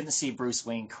 we shouldn't see Bruce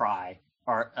Wayne cry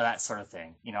or that sort of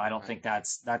thing. I don't think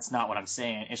that's not what I'm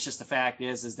saying. It's just the fact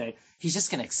is that he's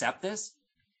just going to accept this.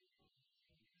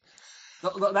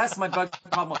 That's my bug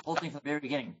problem with the whole thing from the very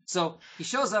beginning. So he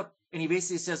shows up and he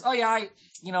basically says, "Oh yeah,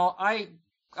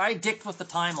 I dicked with the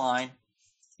timeline.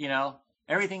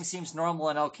 Everything seems normal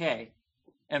and okay."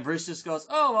 And Bruce just goes,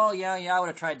 "Oh well, yeah, I would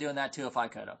have tried doing that too if I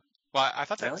could have." Well, I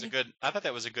thought that was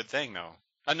Really? a good thing though.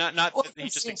 Not Well, that he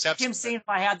just accepts him it, saying if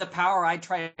I had the power, I'd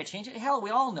try to change it. Hell, we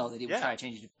all know that he would try to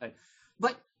change it.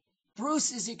 But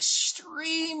Bruce is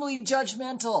extremely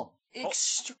judgmental.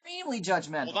 Extremely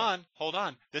judgmental. Hold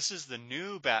on. This is the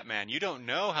new Batman. You don't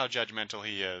know how judgmental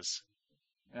he is.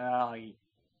 Oh, you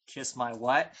kiss my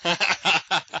what?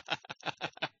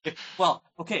 Well,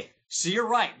 okay, so you're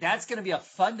right. That's going to be a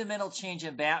fundamental change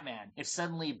in Batman. If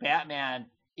suddenly Batman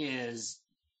is,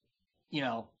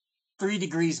 3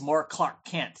 degrees more Clark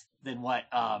Kent than what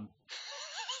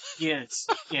is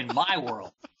in my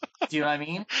world. Do you know what I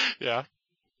mean? Yeah.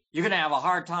 You're going to have a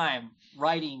hard time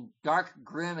writing dark,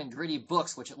 grim, and gritty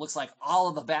books, which it looks like all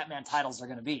of the Batman titles are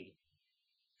going to be,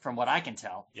 from what I can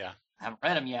tell. Yeah. I haven't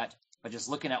read them yet, but just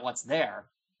looking at what's there,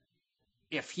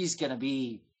 if he's going to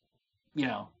be,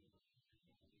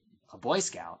 a Boy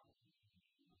Scout.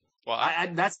 Well,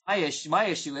 that's my issue. My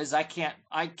issue is I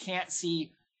can't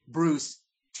see Bruce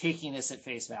taking this at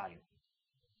face value.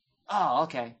 Oh,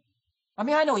 okay. I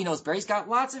mean, I know he knows Barry. He's got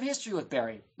lots of history with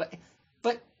Barry, but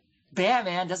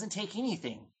Batman doesn't take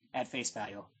anything at face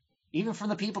value, even from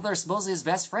the people that are supposedly his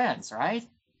best friends, right?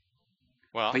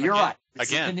 Well, but you're right.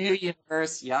 This is the new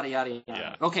universe, yada yada yada.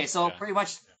 Yeah. Okay, so pretty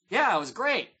much, it was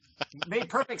great. It made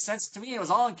perfect sense to me. It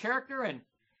was all in character, and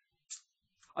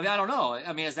I mean, I don't know.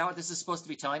 I mean, is that what this is supposed to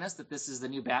be telling us? That this is the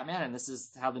new Batman, and this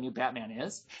is how the new Batman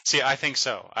is? See, I think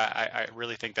so. I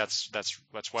really think that's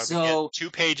why we get 2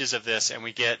 pages of this, and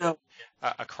we get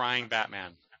a crying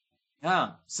Batman.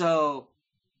 Yeah. So,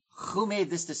 who made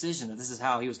this decision that this is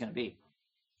how he was going to be?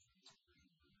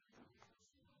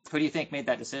 Who do you think made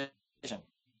that decision?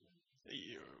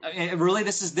 I mean, really,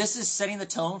 this is setting the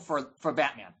tone for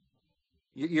Batman.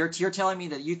 You're telling me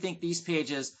that you think these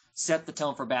pages set the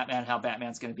tone for Batman, how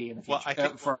Batman's going to be in the future. Well, I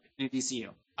think for new DCU.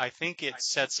 I think it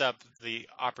sets up the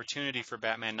opportunity for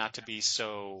Batman not to be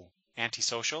so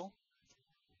antisocial,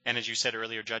 and as you said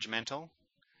earlier, judgmental.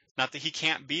 Not that he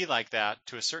can't be like that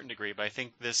to a certain degree, but I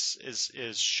think this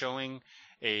is showing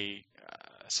a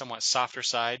somewhat softer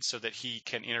side so that he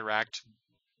can interact,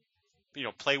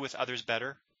 play with others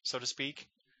better, so to speak.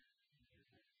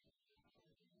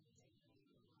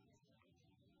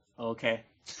 Okay.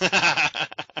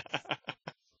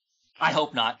 I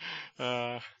hope not.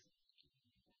 I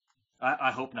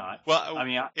hope not. Well, I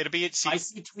mean, it'll be. I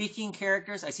see tweaking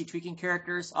characters.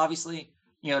 Obviously,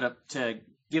 to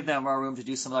give them more room to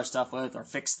do some other stuff with, or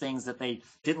fix things that they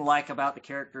didn't like about the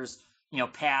characters,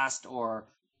 past or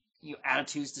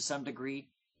attitudes to some degree.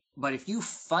 But if you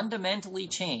fundamentally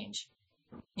change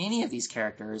any of these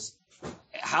characters,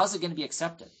 how's it going to be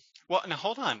accepted? Well, now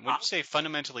hold on. When you say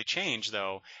fundamentally change,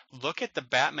 though, look at the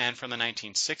Batman from the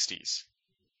 1960s.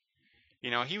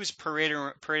 He was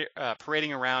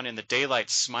parading around in the daylight,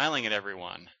 smiling at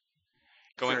everyone,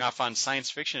 going off on science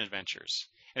fiction adventures.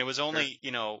 And it was only,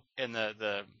 in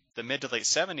the mid to late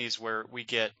 70s where we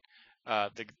get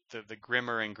the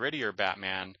grimmer and grittier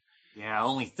Batman. Yeah,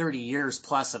 only 30 years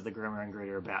plus of the grimmer and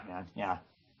grittier Batman. Yeah,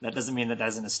 that doesn't mean that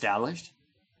isn't established.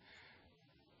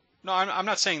 No, I'm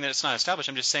not saying that it's not established.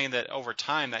 I'm just saying that over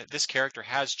time that this character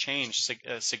has changed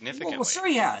significantly. Well, sure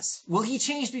he has. Well, he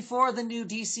changed before the new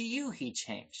DCU. He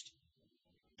changed.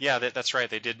 Yeah, that's right.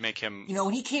 They did make him.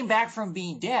 When he came back from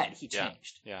being dead, he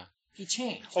changed. Yeah. He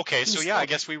changed. Okay, so I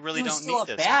guess we really don't need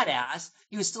this.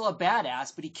 He was still a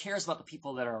badass, but he cares about the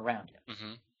people that are around him.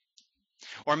 Mm-hmm.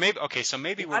 Or maybe, I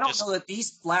don't know that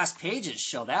these last pages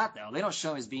show that, though. They don't show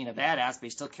him as being a badass, but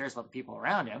he still cares about the people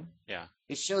around him. Yeah.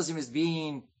 It shows him as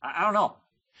being, I don't know.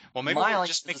 Well, maybe we're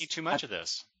just making too much of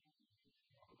this.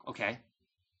 Okay.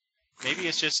 Maybe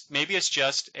it's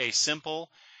just a simple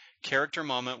character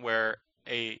moment where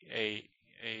a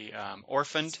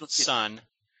orphaned son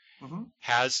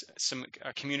has some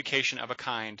communication of a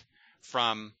kind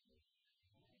from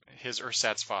his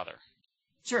ersatz father.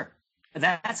 Sure. And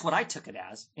that's what I took it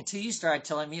as, until you started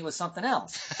telling me it was something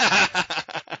else.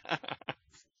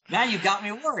 Now you got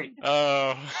me worried.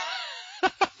 Oh.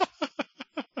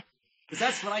 Because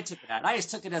that's what I took it as. I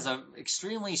just took it as an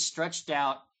extremely stretched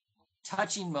out,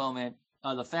 touching moment.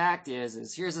 The fact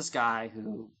is here's this guy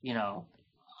who,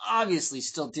 obviously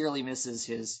still dearly misses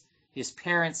his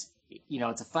parents.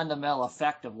 It's a fundamental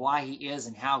effect of why he is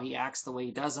and how he acts the way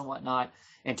he does and whatnot.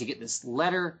 And to get this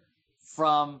letter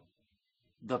from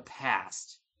the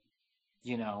past,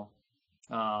 because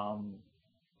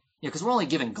we're only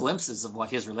given glimpses of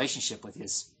what his relationship with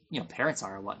his, parents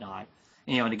are and whatnot.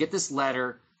 And to get this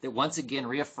letter that once again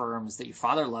reaffirms that your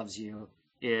father loves you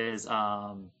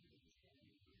would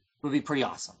be pretty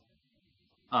awesome.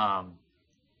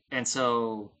 And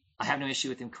so I have no issue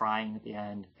with him crying at the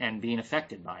end and being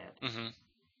affected by it. Mm-hmm.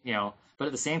 You know, but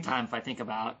at the same time, if I think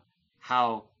about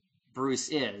how Bruce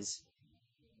is,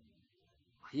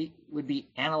 he would be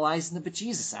analyzing the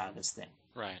bejesus out of this thing.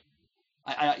 Right.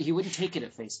 He wouldn't take it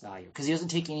at face value because he doesn't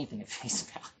take anything at face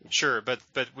value. Sure, but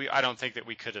I don't think that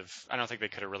we could have. I don't think they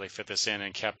could have really fit this in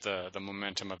and kept the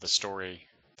momentum of the story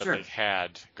that Sure. they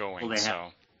had going.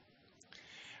 Well,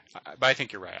 But I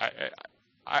think you're right.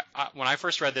 I when I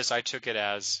first read this, I took it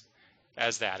as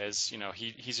you know,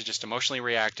 he's just emotionally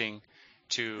reacting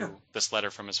to this letter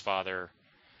from his father,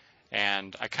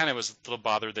 and I kind of was a little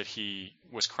bothered that he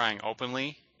was crying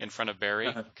openly in front of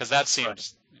Barry, because that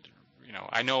seems, you know,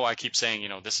 I know I keep saying, you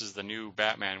know, this is the new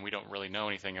Batman, we don't really know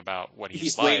anything about what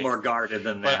he's like. He's way more guarded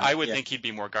than that. But I would think he'd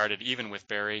be more guarded even with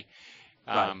Barry.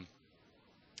 Right.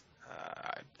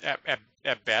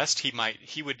 At best,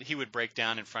 he would break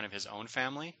down in front of his own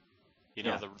family, you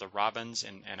know, the Robins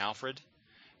and Alfred.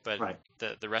 But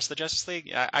the rest of the Justice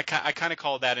League, I kind of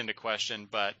call that into question.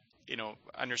 But you know,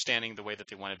 understanding the way that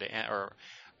they wanted to end, or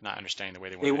not understanding the way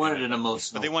they wanted an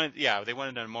emotional. But they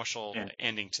wanted an emotional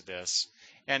ending to this,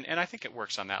 and I think it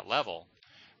works on that level.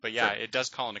 But yeah, it does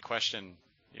call into question,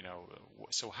 you know,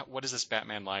 so what is this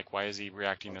Batman like? Why is he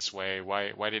reacting this way?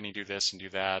 Why didn't he do this and do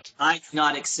that? I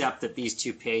cannot accept that these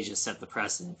 2 pages set the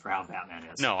precedent for how Batman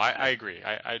is. No, I agree.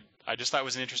 I just thought it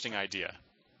was an interesting idea.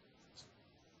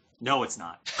 No, it's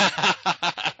not.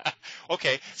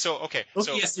 Okay. So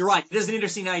yes, you're right. It is an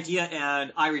interesting idea,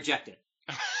 and I reject it.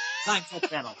 Time for the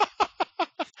panel.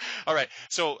 All right.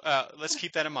 So let's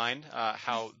keep that in mind,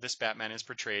 how this Batman is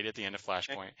portrayed at the end of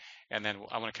Flashpoint, and then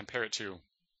I want to compare it to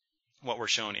what we're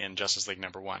shown in Justice League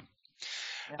 #1.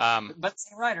 Yeah, but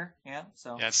same writer,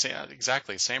 So yeah,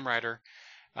 exactly, same writer.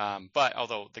 But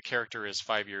although the character is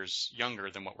 5 years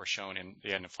younger than what we're shown in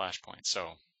the end of Flashpoint,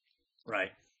 so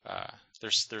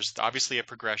there's obviously a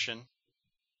progression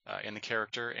in the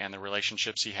character and the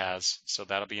relationships he has. So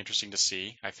that'll be interesting to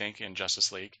see, I think, in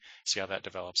Justice League, see how that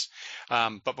develops.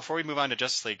 But before we move on to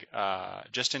Justice League,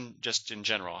 just in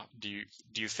general, do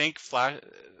you think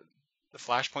the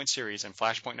Flashpoint series and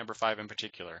Flashpoint #5 in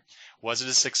particular, was it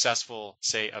a successful,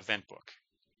 say, event book?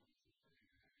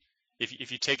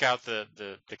 If you take out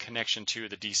the connection to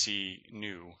the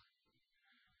DCnU.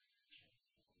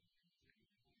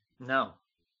 No.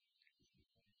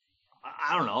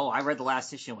 I don't know. I read the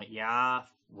last issue and went, yeah,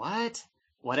 what?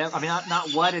 Whatever. I mean,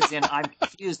 not what is in, I'm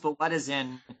confused, but what is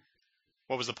in.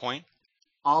 What was the point?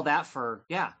 All that for,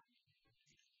 yeah.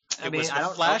 It was the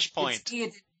Flashpoint.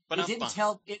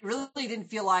 It really didn't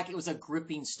feel like it was a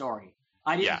gripping story.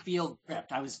 I didn't feel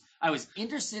gripped. I was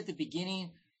interested at the beginning,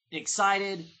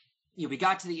 excited. You know, we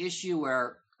got to the issue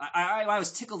where I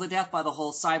was tickled to death by the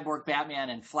whole Cyborg Batman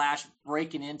and Flash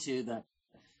breaking into the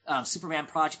Superman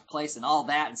Project place and all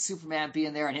that, and Superman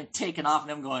being there and him taking off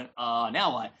and him going,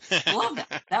 now what? I love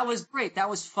that. That was great. That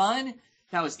was fun.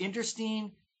 That was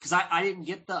interesting because I didn't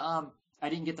get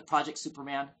the Project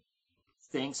Superman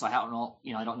thing, so I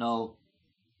don't know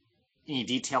any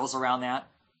details around that.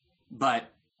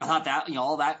 But I thought that,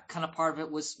 all that kind of part of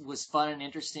it was fun and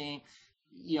interesting.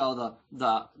 The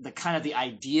kind of the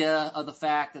idea of the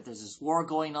fact that there's this war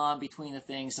going on between the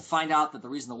things, to find out that the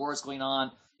reason the war is going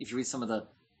on, if you read some of the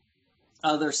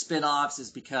other spin-offs,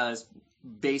 is because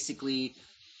basically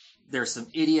there's some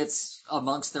idiots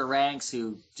amongst their ranks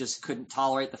who just couldn't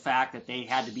tolerate the fact that they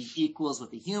had to be equals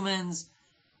with the humans,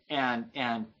 and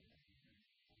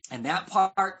that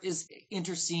part is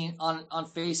interesting on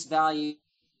face value.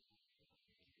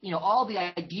 All the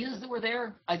ideas that were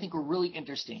there, I think, were really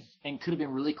interesting and could have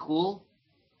been really cool.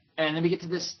 And then we get to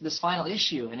this final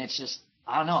issue, and it's just,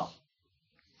 I don't know,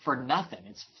 for nothing.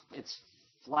 It's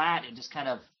flat and just kind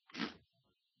of,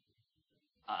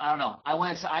 I don't know.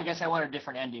 I guess I wanted a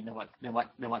different ending than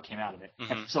what came out of it.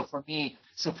 Mm-hmm. So for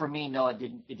me, no, it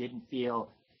didn't feel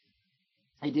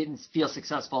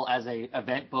successful as a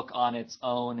event book on its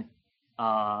own.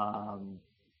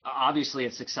 Obviously,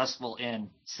 it's successful in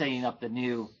setting up the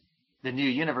new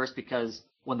universe, because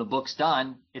when the book's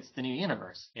done, it's the new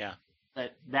universe. Yeah.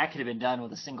 But that could have been done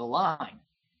with a single line.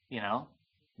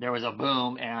 There was a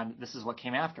boom, and this is what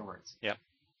came afterwards. Yep.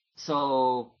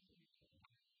 So,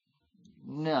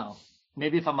 no.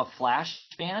 Maybe if I'm a Flash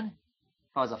fan,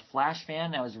 if I was a Flash fan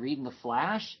and I was reading The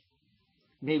Flash,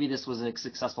 maybe this was a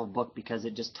successful book because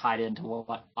it just tied into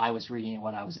what I was reading and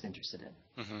what I was interested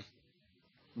in. Mm-hmm.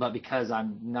 But because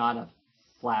I'm not a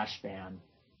Flash fan,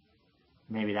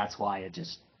 maybe that's why it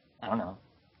just, I don't know.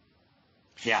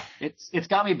 Yeah, it's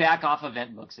got me back off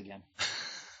event books again.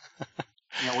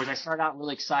 Whereas I started out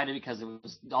really excited because it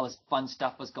was all this fun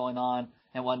stuff was going on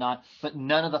and whatnot, but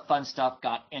none of the fun stuff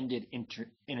got ended in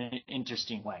an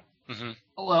interesting way. Mm-hmm.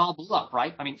 Oh, it all blew up,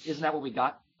 right? I mean, isn't that what we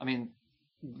got? I mean,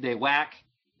 they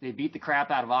beat the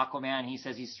crap out of Aquaman. He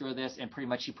says he's through this, and pretty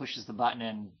much he pushes the button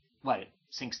and it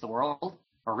sinks the world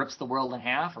or rips the world in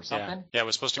half or something. Yeah, it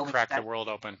was supposed to crack the world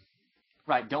open.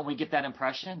 Right? Don't we get that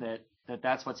impression that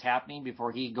that's what's happening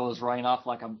before he goes running off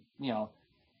like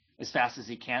as fast as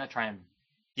he can to try and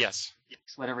fix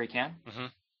whatever he can? Mm-hmm.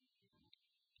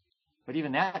 But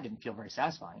even that didn't feel very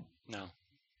satisfying.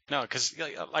 No, because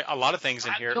like a lot of things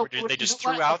in here they just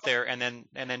threw out there and then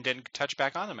didn't touch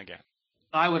back on them again.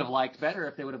 I would have liked better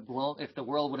if they would have if the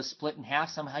world would have split in half.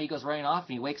 Somehow he goes running off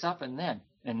and he wakes up and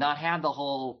not had the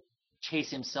whole chase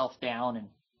himself down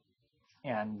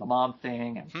and the mom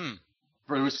thing and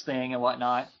Bruce thing and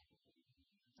whatnot.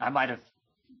 I might have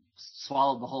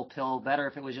swallowed the whole pill better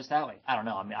if it was just that way. I don't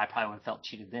know. I mean, I probably would have felt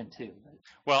cheated then too. But.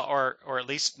 Well, or at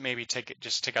least maybe take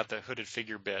out the hooded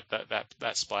figure bit,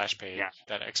 that splash page,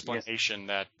 that explanation,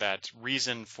 that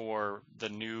reason for the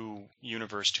new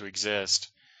universe to exist.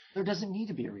 There doesn't need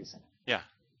to be a reason. Yeah.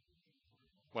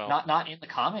 Well, not in the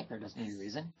comic. There doesn't need a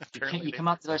reason. You come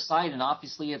out to their side, and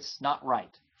obviously it's not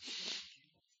right.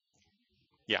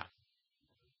 Yeah.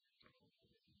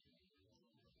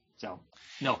 So,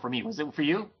 no, for me, was it for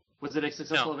you? Was it a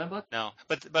successful event book? No,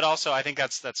 but also I think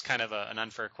that's kind of an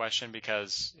unfair question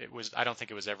because I don't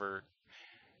think it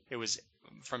was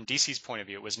from DC's point of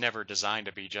view, it was never designed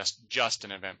to be just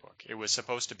an event book. It was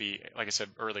supposed to be, like I said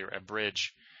earlier, a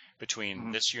bridge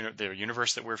between the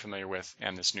universe that we're familiar with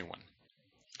and this new one.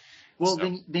 Well,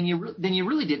 so, then you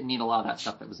really didn't need a lot of that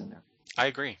stuff that was in there. I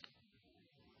agree.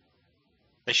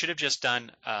 They should have just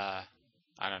done I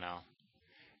don't know,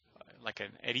 like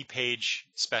an 80-page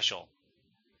special.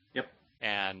 Yep.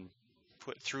 And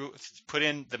put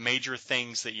in the major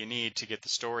things that you need to get the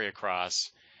story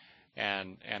across,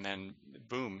 and then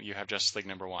boom, you have Justice League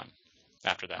 #1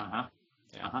 after that. Uh-huh.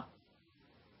 Yeah. Uh-huh.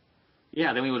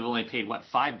 Yeah, then we would have only paid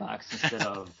 $5 instead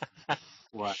of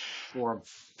what,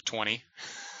 $20.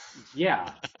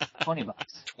 Yeah, $20.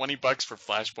 $20 for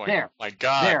Flashpoint. There. My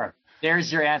God. There's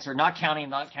your answer. Not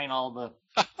counting all the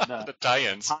the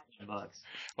tie-ins. Tie-in books.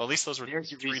 Well, at least those were.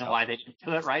 There's your reason why they didn't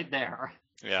do it right there.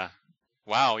 Yeah.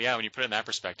 Wow. Yeah. When you put it in that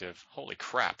perspective, holy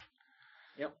crap.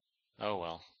 Yep. Oh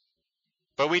well.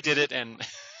 But we did it, and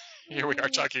here we are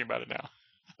talking about it now.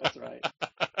 That's right.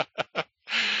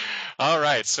 All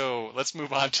right. So let's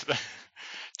move on to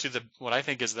the what I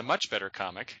think is the much better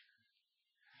comic,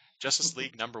 Justice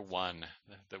League #1,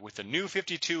 with the new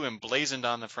 52 emblazoned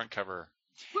on the front cover.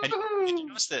 And did you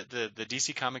notice that the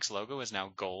DC Comics logo is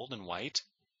now gold and white?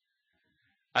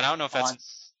 And I don't know if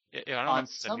that's on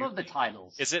some of the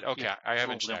titles. Is it? Okay, yeah, I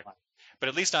haven't checked. But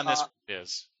at least on this it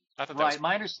is. I thought right.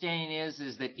 My understanding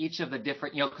is that each of the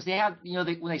different, because they have,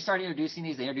 when they started introducing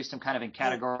these, they introduced them kind of in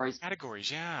categories.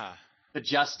 Categories, yeah. The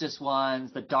Justice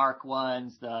ones, the Dark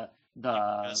ones, the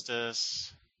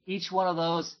Justice. Each one of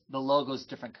those, the logo's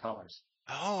different colors.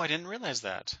 Oh, I didn't realize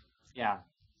that. Yeah.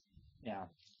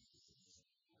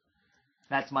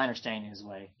 That's my understanding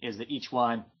is that each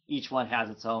one has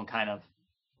its own kind of,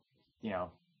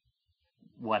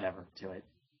 whatever to it.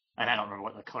 And I don't remember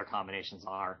what the color combinations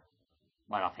are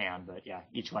right offhand, but yeah,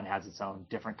 each one has its own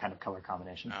different kind of color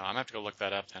combination. Oh, I'm gonna have to go look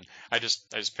that up then. I just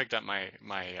picked up my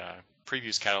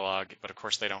previews catalog, but of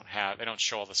course they don't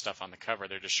show all the stuff on the cover.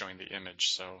 They're just showing the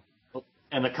image. So.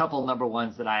 And the couple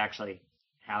 #1s that I actually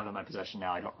have in my possession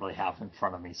now, I don't really have in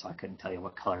front of me, so I couldn't tell you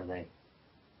what color they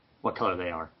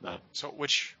are. But. So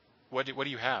what do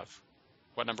you have?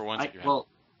 What #1s do you have?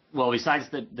 Well, besides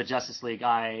the Justice League,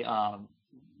 I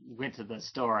went to the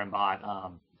store and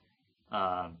bought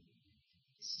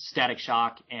Static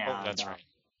Shock and that's right.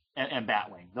 and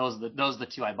Batwing. Those are the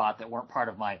two I bought that weren't part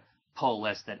of my pull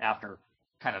list. That after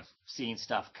kind of seeing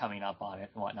stuff coming up on it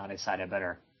and whatnot, I decided I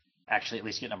better actually at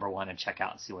least get #1 and check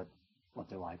out and see what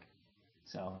they're like.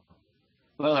 So,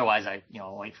 but otherwise,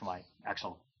 I'll wait for my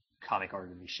actual comic order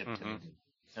to be shipped to me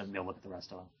and they'll look at the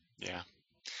rest of them. Yeah.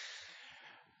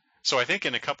 So I think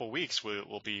in a couple weeks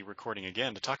we'll be recording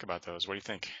again to talk about those. What do you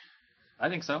think? I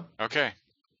think so. Okay.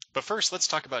 But first, let's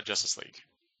talk about Justice League.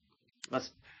 Let's,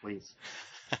 please.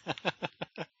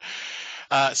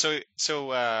 So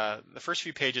the first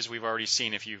few pages we've already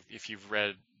seen if you've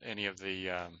read any of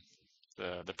the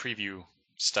preview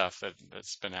stuff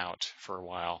that's been out for a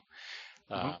while.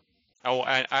 Oh,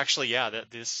 and actually, yeah,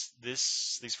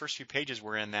 these first few pages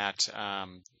were in that.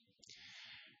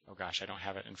 Oh gosh, I don't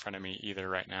have it in front of me either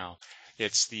right now.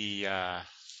 It's the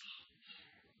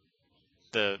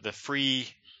free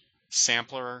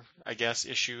sampler, I guess,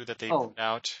 issue that they Oh, put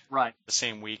out right. the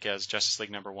same week as Justice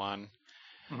League #1,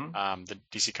 the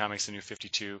DC Comics, the New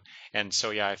 52. And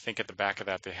so, yeah, I think at the back of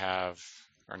that they have,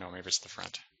 or no, maybe it's the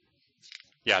front.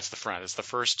 Yeah, it's the front. It's the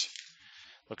first,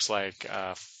 looks like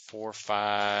 4,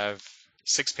 5,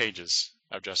 6 pages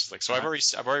of Justice League. So I've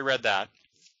already read that.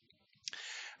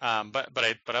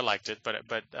 But I liked it. But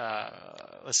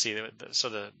let's see. So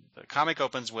the comic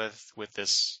opens with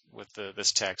this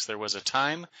text. There was a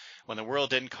time when the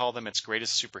world didn't call them its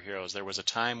greatest superheroes. There was a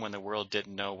time when the world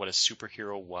didn't know what a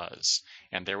superhero was.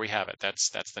 And there we have it. That's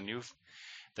the new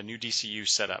DCU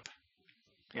setup.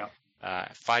 Yeah.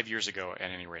 5 years ago, at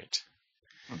any rate.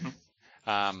 Mm-hmm.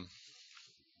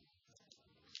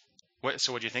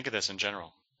 So what do you think of this in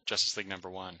general? Justice League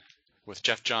 #1 with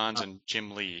Jeff Johns and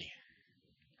Jim Lee.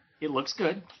 It looks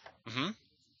good. Mm-hmm.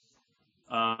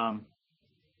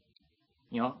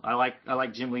 I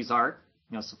like Jim Lee's art.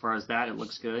 So far as that, it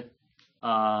looks good.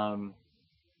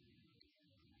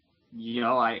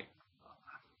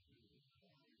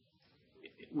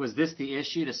 Was this the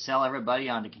issue to sell everybody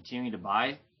on to continue to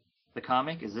buy the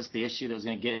comic? Is this the issue that was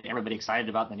going to get everybody excited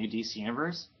about the new DC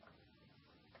universe?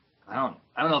 I don't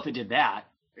know if it did that,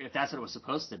 if that's what it was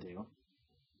supposed to do.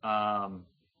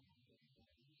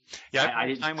 Yeah, I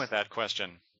had time with that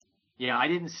question. Yeah, I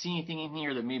didn't see anything in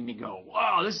here that made me go,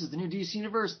 wow, this is the new DC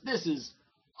universe. This is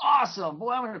awesome.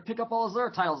 Boy, I'm going to pick up all those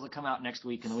other titles that come out next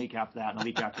week and the week after that and the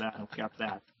week after that and the week after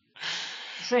that.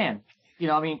 Saying,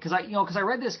 because I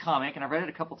read this comic and I've read it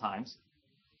a couple times,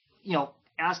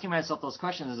 asking myself those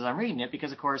questions as I'm reading it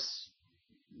because, of course,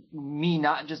 me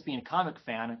not just being a comic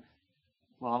fan,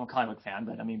 well, I'm a comic book fan,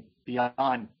 but I mean,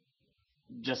 beyond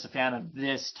just a fan of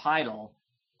this title,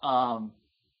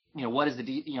 what is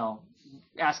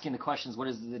asking the questions, what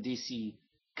is the DC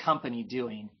company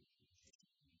doing,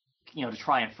 to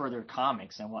try and further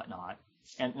comics and whatnot.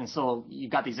 And so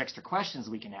you've got these extra questions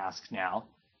we can ask now.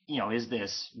 Is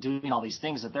this doing all these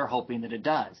things that they're hoping that it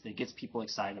does, that gets people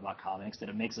excited about comics, that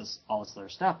it makes us all this other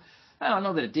stuff? I don't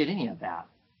know that it did any of that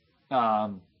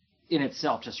in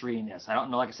itself, just reading this. I don't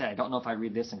know, like I said, I don't know if I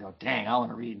read this and go, dang,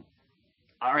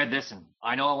 I read this and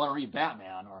I know I want to read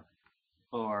Batman,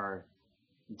 or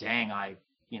dang, I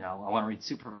want to read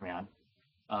Superman.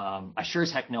 I sure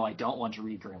as heck know I don't want to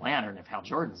read Green Lantern if Hal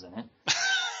Jordan's in it.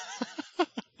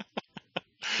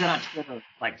 Said on Twitter,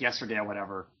 like yesterday or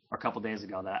whatever, or a couple days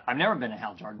ago, that I've never been a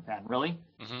Hal Jordan fan. Really?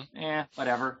 Mm-hmm.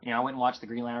 Whatever. I went and watched the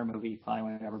Green Lantern movie, fine,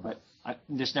 whatever. But I've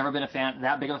just never been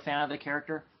that big of a fan of the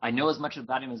character. I know as much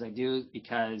about him as I do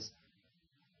because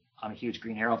I'm a huge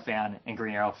Green Arrow fan, and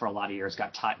Green Arrow for a lot of years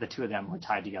got tied. The two of them were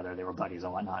tied together. They were buddies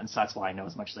and whatnot, and so that's why I know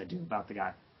as much as I do about the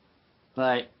guy.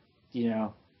 But,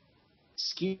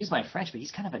 excuse my French, but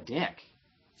he's kind of a dick.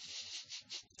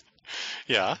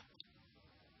 Yeah.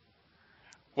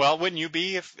 Well, wouldn't you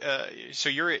be if? So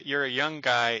you're a young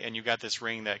guy and you got this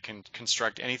ring that can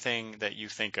construct anything that you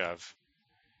think of.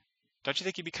 Don't you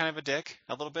think you'd be kind of a dick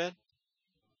a little bit?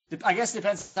 I guess it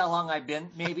depends how long I've been.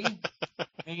 Maybe,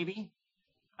 maybe.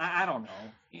 I don't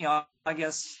know. I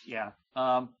guess, yeah.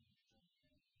 My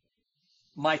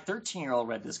 13-year-old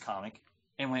read this comic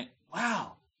and went,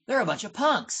 wow, they're a bunch of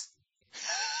punks.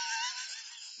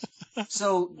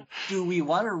 So do we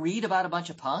want to read about a bunch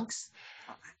of punks?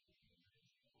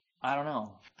 I don't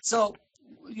know. So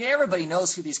everybody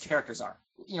knows who these characters are.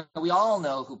 We all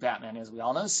know who Batman is. We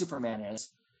all know who Superman is.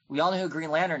 We all know who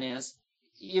Green Lantern is.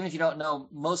 Even if you don't know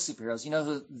most superheroes, you know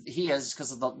who he is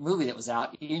because of the movie that was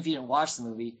out. Even if you didn't watch the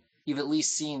movie, you've at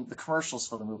least seen the commercials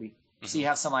for the movie. Mm-hmm. So you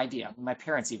have some idea. My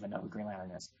parents even know who Green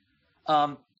Lantern is.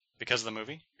 Because of the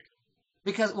movie?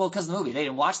 Because of the movie. They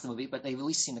didn't watch the movie, but they've at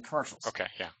least seen the commercials. Okay,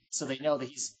 yeah. So they know that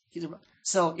he's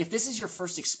so if this is your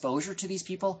first exposure to these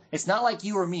people, it's not like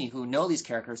you or me who know these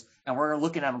characters and we're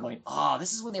looking at them going, oh,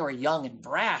 this is when they were young and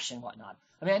brash and whatnot.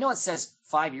 I mean, I know it says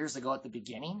 5 years ago at the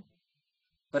beginning,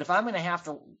 but if I'm going to have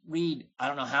to read, I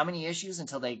don't know how many issues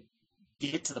until they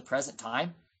get to the present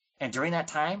time, and during that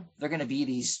time, they're going to be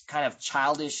these kind of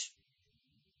childish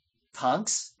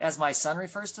punks, as my son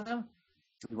refers to them.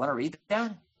 Do we want to read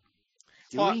that?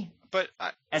 Do we? But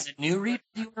as a new reader,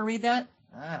 do you want to read that?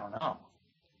 I don't know.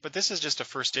 But this is just a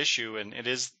first issue, and it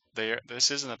is there.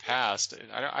 This is in the past.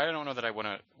 I don't know that I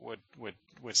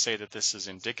would say that this is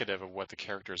indicative of what the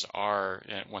characters are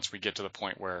once we get to the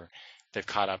point where they've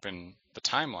caught up in the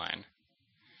timeline.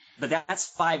 But that's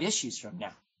 5 issues from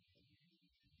now,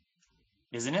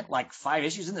 isn't it? Like 5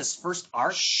 issues in this first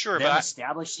arc. Sure,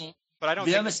 establishing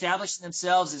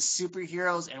themselves as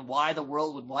superheroes and why the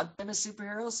world would want them as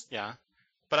superheroes. Yeah,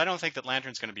 but I don't think that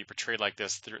Lantern's going to be portrayed like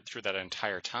this through that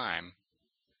entire time.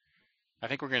 I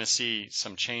think we're going to see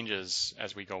some changes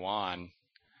as we go on.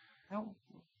 Oh,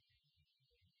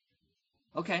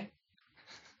 okay.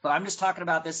 But I'm just talking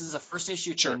about this as a first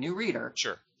issue to a new reader.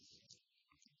 Sure.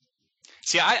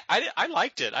 See, I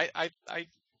liked it. I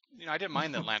didn't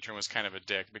mind that Lantern was kind of a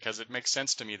dick because it makes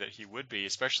sense to me that he would be,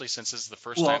 especially since this is the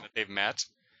first time that they've met.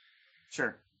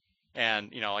 Sure.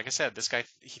 And like I said, this guy,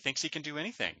 he thinks he can do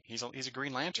anything. He's a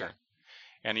Green Lantern,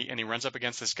 and he runs up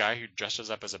against this guy who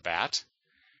dresses up as a bat.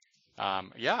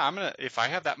 If I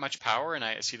have that much power and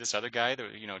I see this other guy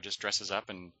that just dresses up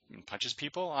and punches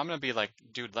people, I'm gonna be like,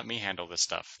 dude, let me handle this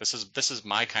stuff. This is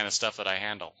my kind of stuff that I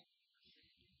handle.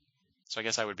 So I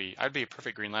guess I'd be a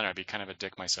perfect Green Lantern. I'd be kind of a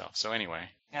dick myself. So anyway.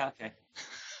 Yeah. Okay.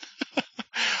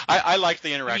 I like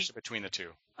the interaction between the two.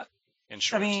 In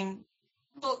short. I mean,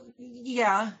 well,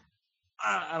 yeah.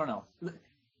 I don't know.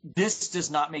 This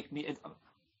does not make me.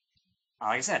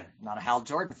 Like I said, I'm not a Hal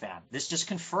Jordan fan. This just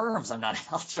confirms I'm not a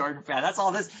Hal Jordan fan. That's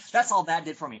all that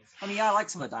did for me. I mean, yeah, I liked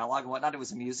some of the dialogue and whatnot. It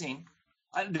was amusing.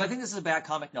 Do I think this is a bad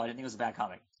comic? No, I didn't think it was a bad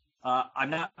comic.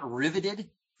 I'm not riveted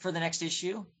for the next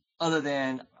issue, other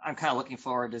than I'm kind of looking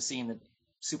forward to seeing the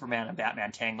Superman and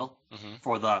Batman tangle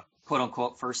for the quote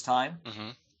unquote first time.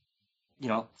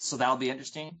 So that'll be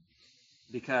interesting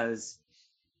because,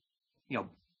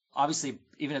 obviously,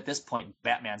 even at this point,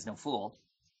 Batman's no fool.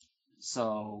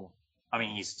 So, I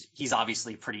mean, he's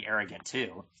obviously pretty arrogant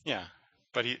too. Yeah,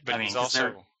 but he's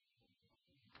also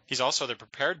the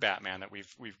prepared Batman that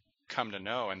we've come to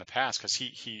know in the past, because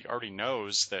he already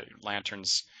knows that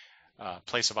Lantern's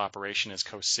place of operation is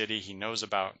Coast City. He knows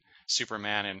about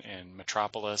Superman in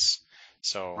Metropolis.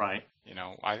 So, right.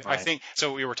 I think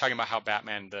so. We were talking about how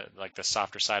Batman, the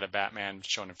softer side of Batman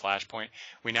shown in Flashpoint.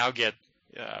 We now get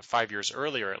 5 years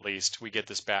earlier, at least, we get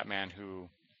this Batman who,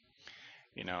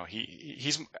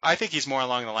 I think he's more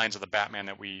along the lines of the Batman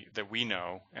that we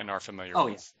know and are familiar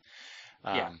with.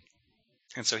 Yeah.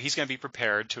 And so he's going to be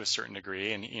prepared to a certain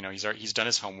degree, and he's done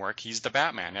his homework. He's the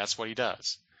Batman. That's what he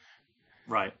does.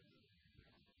 Right.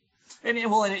 And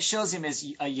it shows him as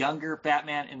a younger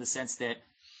Batman in the sense that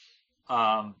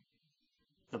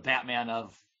the Batman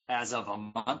as of a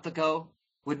month ago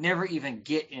would never even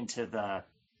get into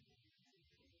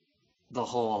the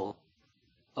whole,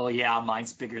 oh yeah,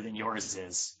 mine's bigger than yours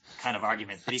is kind of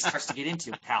argument that he starts to get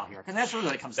into with Hal here. Because that's really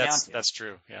what it comes down to. That's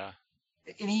true, yeah.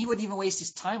 And he wouldn't even waste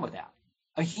his time with that.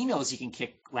 I mean, he knows he can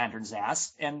kick Lantern's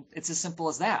ass, and it's as simple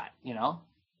as that,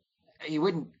 He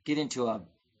wouldn't get into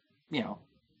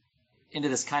into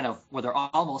this kind of where they're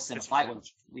almost in a fight with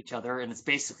each other, and it's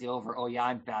basically over, oh yeah,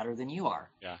 I'm badder than you are.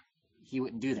 Yeah. He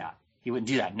wouldn't do that. He wouldn't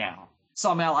do that now. So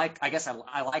I mean, I guess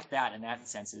I like that in that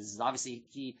sense. Is obviously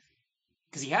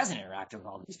because he hasn't interacted with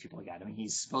all these people yet. I mean,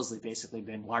 he's supposedly basically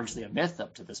been largely a myth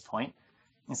up to this point,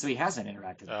 and so he hasn't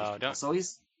interacted with these people. So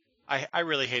he's. I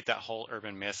really hate that whole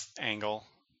urban myth angle.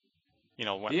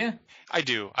 Yeah. I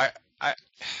do.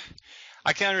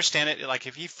 I can understand it. Like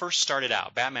if he first started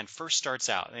out, Batman first starts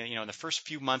out, in the first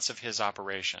few months of his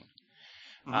operation.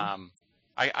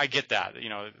 I get that.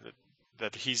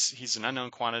 That he's an unknown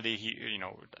quantity.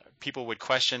 People would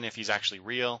question if he's actually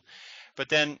real, but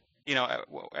then.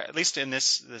 At least in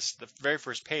the very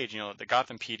first page, the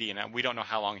Gotham PD, and we don't know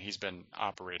how long he's been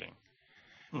operating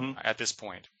at this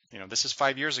point. This is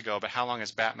 5 years ago, but how long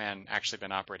has Batman actually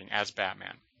been operating as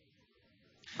Batman?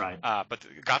 Right. But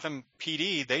the Gotham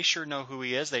PD, they sure know who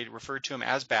he is. They refer to him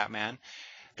as Batman.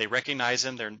 They recognize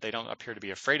him. They don't appear to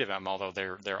be afraid of him, although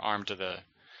they're armed to the.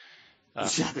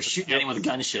 They're shooting at him with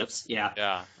gunships. Yeah.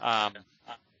 Yeah.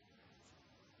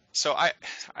 So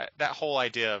that whole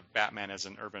idea of Batman as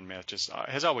an urban myth just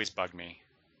has always bugged me,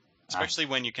 especially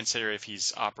when you consider if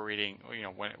he's operating,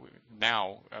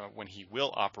 when he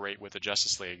will operate with the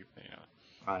Justice League,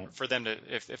 right. For them to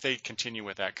if they continue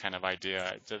with that kind of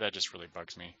idea, that just really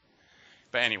bugs me.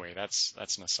 But anyway, that's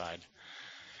an aside.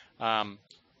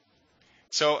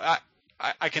 So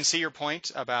I can see your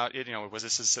point about it. Was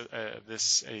this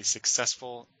a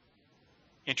successful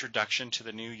introduction to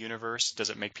the new universe?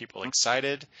 Does it make people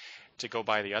excited to go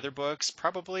buy the other books?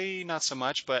 Probably not so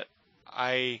much, but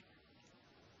I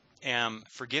am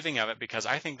forgiving of it because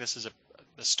I think this is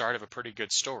the start of a pretty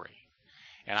good story,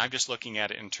 and I'm just looking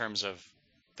at it in terms of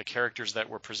the characters that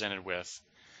we're presented with.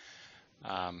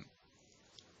 But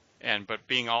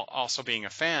also being a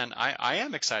fan, I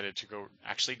am excited to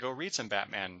go read some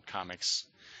Batman comics.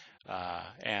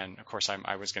 And of course,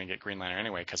 I was going to get Green Lantern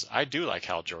anyway because I do like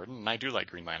Hal Jordan and I do like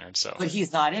Green Lantern. So, but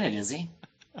he's not in it, is he?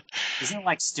 Isn't it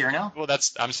like Stirno? Well,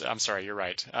 I'm sorry, you're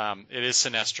right. It is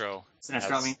Sinestro.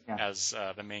 As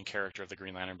the main character of the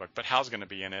Green Lantern book, but Hal's going to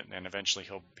be in it, and eventually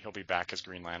he'll be back as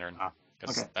Green Lantern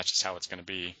because that's just how it's going to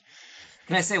be.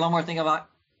 Can I say one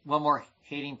more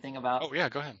hating thing about? Oh yeah,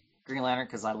 go ahead. Green Lantern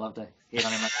because I love to hate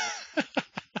on him.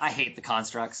 I hate the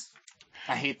constructs.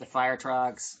 I hate the fire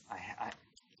trucks.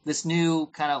 This new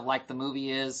kind of like the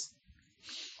movie is.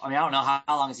 I mean, I don't know how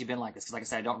long has he been like this because, like I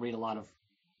said, I don't read a lot of.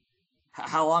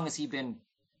 How long has he been?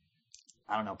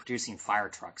 I don't know, producing fire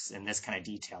trucks in this kind of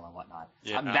detail and whatnot.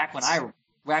 Yeah, back when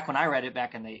I read it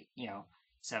back in the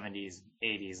 70s,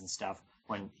 80s and stuff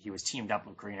when he was teamed up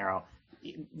with Green Arrow,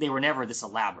 they were never this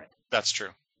elaborate. That's true.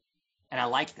 And I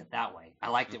liked it that way. I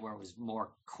liked it where it was more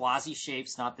quasi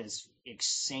shapes, not this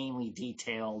insanely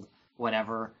detailed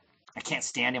whatever. I can't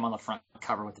stand him on the front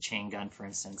cover with the chain gun, for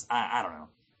instance. I don't know.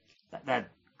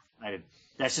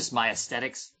 That's just my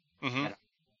aesthetics. Mm-hmm.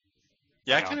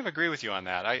 Yeah, I kind of agree with you on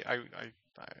that.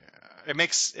 It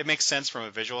makes sense from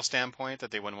a visual standpoint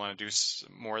that they wouldn't want to do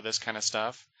more of this kind of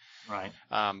stuff. Right.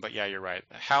 But yeah, you're right.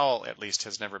 Hal at least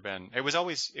has never been. It was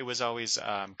always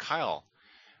Kyle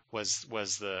was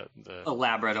the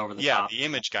elaborate over the top. Yeah, the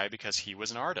image guy because he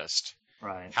was an artist.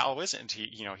 Right. Hal isn't.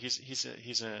 He's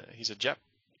a jet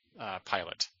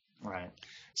pilot. Right.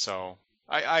 So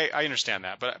I understand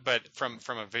that, but from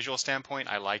a visual standpoint,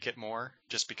 I like it more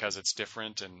just because it's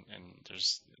different and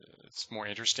it's more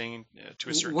interesting to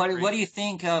a certain degree. What do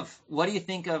you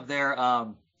think of their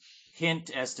hint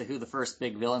as to who the first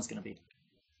big villain's going to be?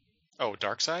 Oh,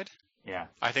 Darkseid? Yeah,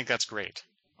 I think that's great.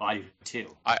 Oh, I do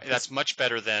too. That's much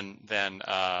better than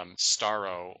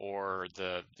Starro or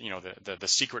the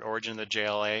secret origin of the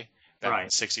JLA. That in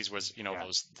the 60s was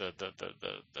those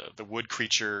the wood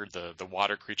creature, the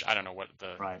water creature. I don't know what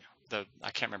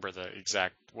I can't remember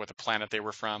what the planet they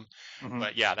were from,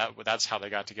 but yeah, that's how they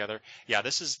got together. Yeah,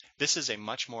 this is a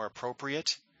much more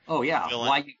appropriate. Oh yeah,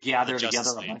 why you gather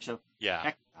together a bunch of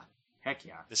heck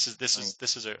yeah. This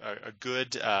is a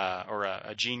good or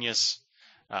a genius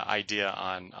idea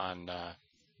on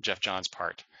Jeff Johns'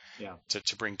 part. Yeah.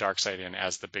 To bring Darkseid in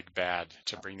as the big bad,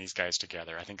 to bring these guys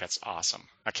together. I think that's awesome.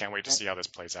 I can't wait to see how this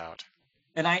plays out.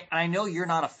 And I know you're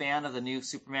not a fan of the new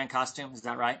Superman costume. Is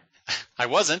that right? I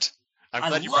wasn't. I'm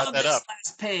glad you brought that up.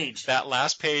 Last page. That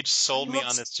last page sold me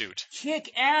on this suit.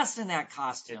 Kick ass in that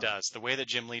costume. It does. The way that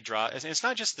Jim Lee draws, and it's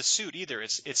not just the suit either.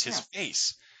 It's his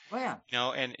face. Oh yeah.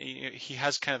 And he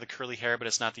has kind of the curly hair, but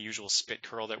it's not the usual spit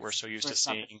curl that we're so used to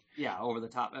seeing. Yeah, over the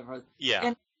top.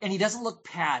 Yeah. And he doesn't look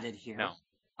padded here. No.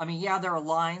 I mean, yeah, there are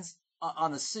lines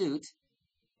on the suit,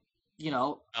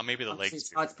 maybe the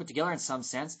legs. It's put together in some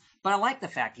sense, but I like the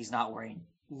fact he's not wearing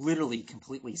literally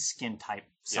completely skin type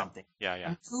something. Yeah. I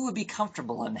mean, who would be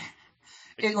comfortable in that?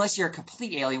 Unless you're a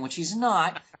complete alien, which he's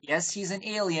not. Yes, he's an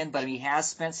alien, but he has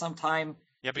spent some time.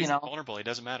 Yeah, but he's invulnerable. It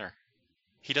doesn't matter.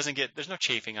 He doesn't get. There's no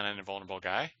chafing on an invulnerable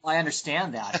guy. I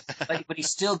understand that, but he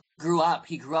still grew up.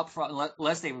 He grew up from,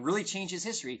 unless they really change his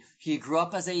history. He grew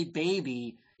up as a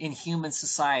baby in human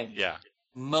society. Yeah.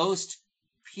 Most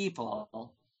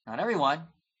people, not everyone,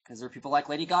 because there are people like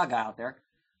Lady Gaga out there,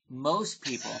 most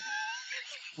people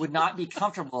would not be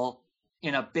comfortable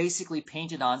in a basically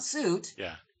painted on suit.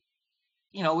 Yeah.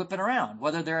 Whipping around,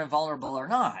 whether they're invulnerable or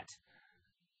not.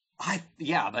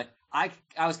 But I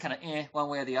was kind of one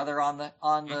way or the other on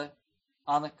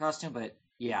the costume, but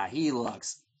yeah, he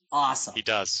looks awesome. He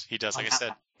does. Like I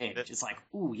said, it's like,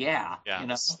 ooh, yeah. Yeah,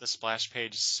 the splash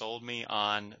page sold me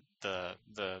on the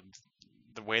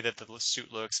way that the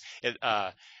suit looks. It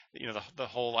the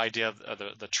whole idea of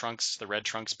the trunks, the red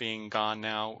trunks being gone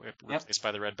now, replaced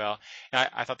by the red bell. And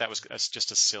I thought that was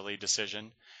just a silly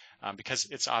decision because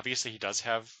it's obvious that he does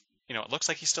have. It looks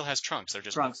like he still has trunks. They're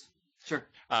just trunks. Sure.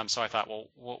 So I thought, well,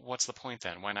 what's the point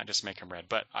then? Why not just make him red?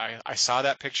 But I saw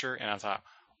that picture and I thought,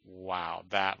 wow,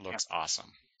 that looks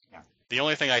awesome. Yeah. The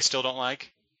only thing I still don't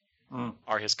like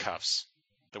are his cuffs.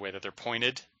 The way that they're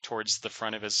pointed towards the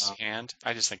front of his hand.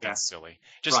 I just think that's silly.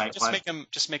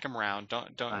 Just make him round.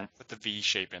 Don't put the V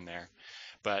shape in there.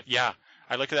 But yeah,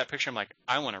 I look at that picture. I'm like,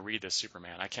 I want to read this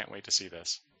Superman. I can't wait to see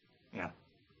this. Yeah.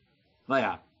 Well,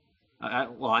 yeah.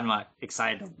 I'm not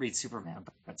excited to read Superman,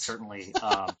 but certainly,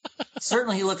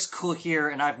 certainly he looks cool here.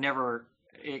 And I've never,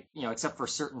 except for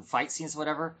certain fight scenes,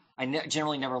 whatever, I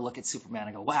generally never look at Superman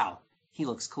and go, "Wow, he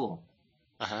looks cool."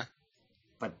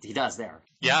 But he does there.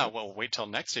 Yeah. Well, wait till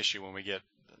next issue when we get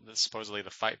supposedly the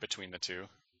fight between the two.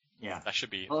 Yeah. That should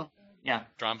be.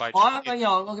 Drawn by. Well,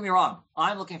 don't get me wrong.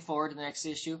 I'm looking forward to the next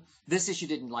issue. This issue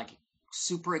didn't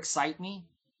super excite me,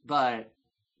 but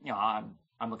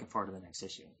I'm looking forward to the next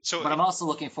issue. But I'm also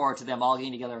looking forward to them all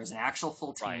getting together as an actual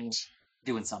full team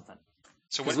doing something.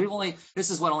 So because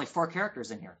this is only 4 characters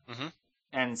in here,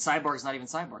 and Cyborg's not even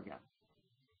Cyborg yet.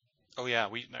 Oh yeah,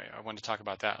 I wanted to talk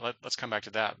about that. Let's come back to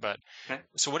that. But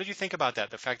So what did you think about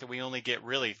that? The fact that we only get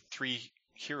really 3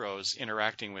 heroes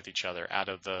interacting with each other out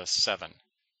of the 7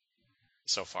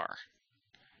 so far.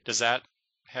 Does that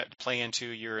play into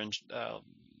your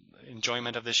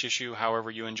enjoyment of this issue,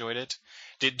 however you enjoyed it?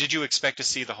 Did you expect to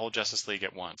see the whole Justice League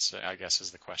at once, I guess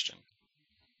is the question.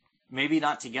 Maybe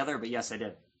not together, but yes, I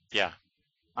did. Yeah.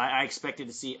 I expected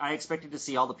to see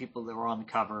all the people that were on the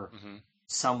cover Mm-hmm.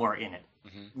 somewhere in it.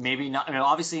 Mm-hmm. Maybe not, I mean,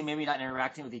 obviously maybe not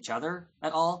interacting with each other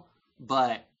at all,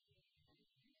 but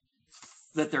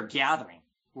that they're gathering.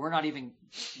 We're not even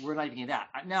getting that.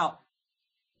 Now,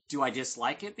 do I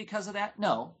dislike it because of that?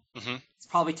 No. Mm-hmm. It's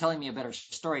probably telling me a better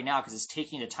story now because it's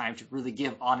taking the time to really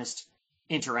give honest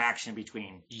interaction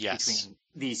between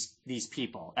these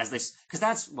people as this, because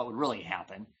that's what would really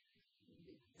happen.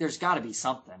 There's got to be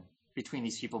something between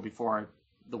these people before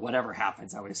the whatever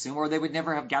happens, I would assume, or they would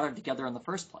never have gathered together in the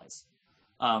first place.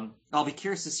 I'll be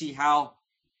curious to see how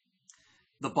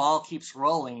the ball keeps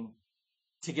rolling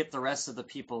to get the rest of the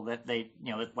people that they,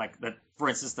 that for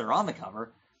instance, they're on the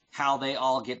cover, how they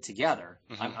all get together.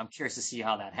 Mm-hmm. I'm curious to see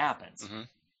how that happens. Mm-hmm.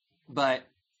 But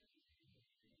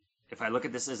if I look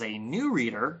at this as a new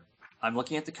reader, I'm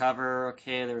looking at the cover.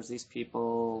 Okay, there's these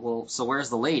people. Well, so where's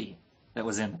the lady that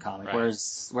was in the comic? Right.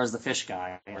 Where's the fish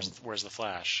guy? Where's the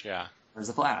Flash? Yeah. Where's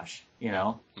the Flash?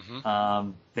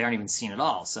 Mm-hmm. They aren't even seen at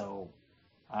all. So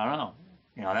I don't know.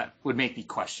 That would make me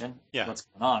question what's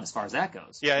going on as far as that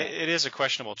goes. Yeah, it is a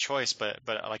questionable choice, but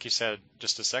like you said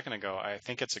just a second ago, I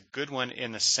think it's a good one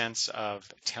in the sense of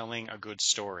telling a good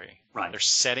story. Right. They're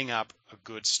setting up a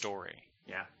good story.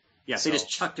 Yeah. Yeah. If they just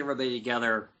chucked everybody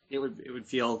together, it would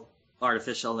feel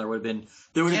artificial. There would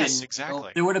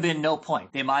have been no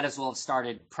point. They might as well have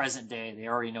started present day. They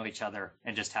already know each other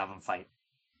and just have them fight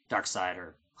Darkseid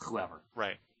or whoever.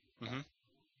 Right. Mm-hmm.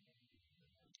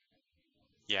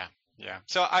 Yeah. Yeah.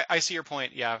 So I see your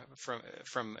point. Yeah.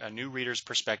 From a new reader's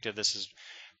perspective, this is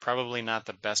probably not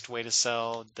the best way to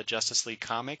sell the Justice League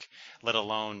comic, let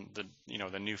alone the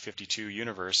new 52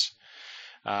 universe.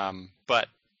 But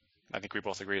I think we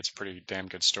both agree it's a pretty damn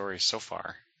good story so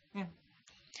far. Yeah.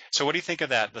 So what do you think of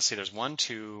that? Let's see. There's 1,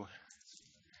 2,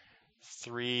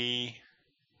 3,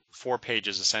 4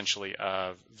 pages essentially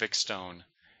of Vic Stone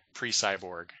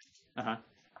pre-Cyborg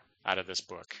out of this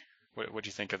book. What do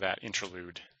you think of that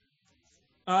interlude?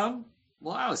 Well,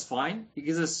 that was fine. It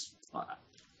gives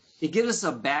us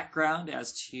a background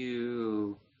as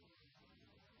to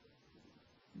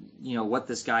what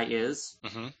this guy is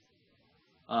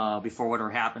before whatever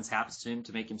happens to him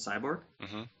to make him cyborg.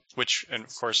 Mm-hmm. Which, and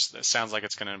of course, it sounds like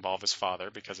it's going to involve his father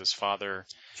because his father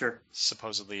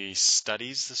supposedly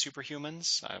studies the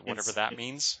superhumans, whatever that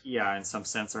means. Yeah, in some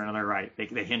sense or another, right?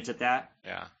 They hint at that.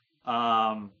 Yeah.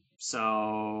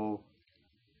 So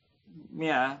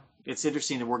yeah. It's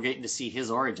interesting that we're getting to see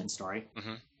his origin story,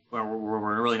 where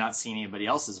we're really not seeing anybody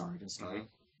else's origin story.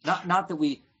 Mm-hmm.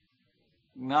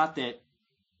 Not that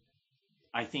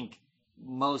I think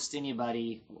most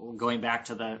anybody, going back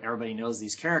to everybody knows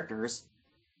these characters,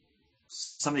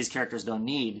 some of these characters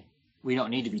we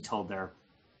don't need to be told their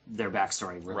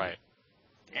backstory, really. Right.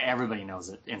 Everybody knows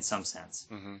it in some sense,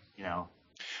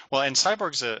 Well, and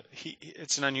Cyborg's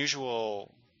it's an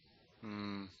unusual, what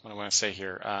do I want to say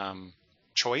here,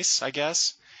 choice, I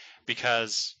guess,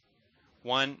 because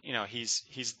one,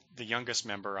 he's the youngest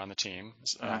member on the team,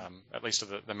 at least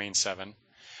of the main 7.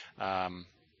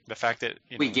 The fact that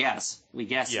we guess,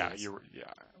 yeah,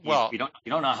 well, you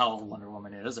don't know how old Wonder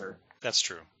Woman is, or that's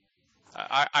true.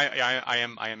 I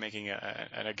am making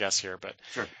a guess here, but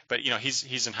sure. But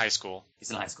he's in high school. He's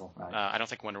in high school. Right. I don't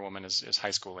think Wonder Woman is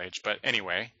high school age, but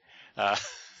anyway.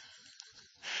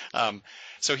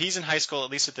 So he's in high school, at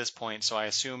least at this point. So I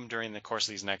assume during the course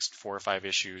of these next 4 or 5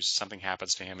 issues, something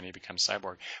happens to him and he becomes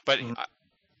Cyborg. But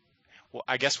well,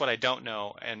 I guess what I don't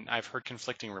know, and I've heard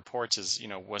conflicting reports, is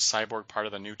was Cyborg part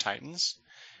of the New Titans,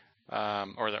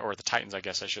 or the Titans, I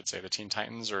guess I should say, the Teen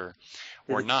Titans, or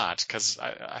not? Because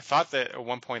I thought that at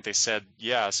one point they said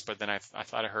yes, but then I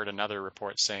thought I heard another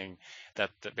report saying that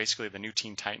basically the new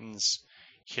Teen Titans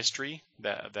history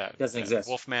that doesn't exist.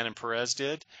 Wolfman and Perez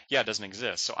did, it doesn't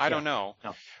exist. So I don't know.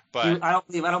 No. But I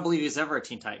don't believe he's ever a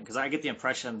Teen Titan, because I get the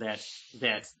impression that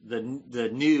the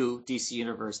new DC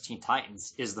Universe Teen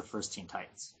Titans is the first Teen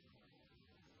Titans.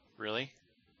 Really?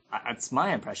 That's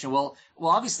my impression. Well,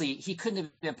 obviously he couldn't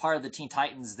have been part of the Teen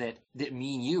Titans that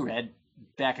me and you read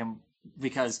back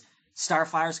because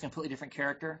Starfire's a completely different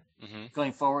character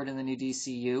going forward in the new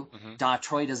DCU. Donna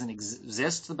Troy doesn't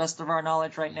exist, to the best of our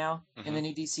knowledge, right now in the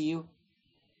new DCU.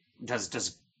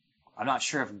 I'm not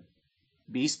sure if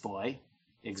Beast Boy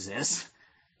exists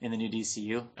in the new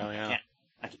DCU. Oh yeah.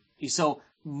 So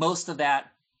most of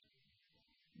that,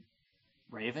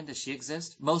 Raven, does she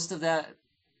exist? Most of that,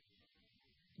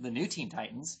 the new Teen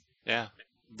Titans,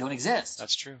 don't exist.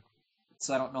 That's true.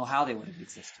 so I don't know how they would have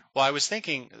existed. Well, I was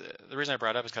thinking, the reason I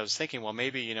brought it up is because I was thinking, well,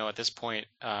 maybe, at this point,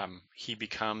 he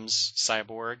becomes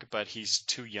Cyborg, but he's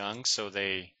too young, so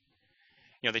they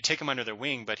take him under their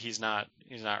wing, but he's not,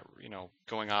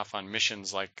 going off on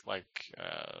missions like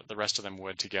the rest of them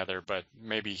would together. But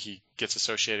maybe he gets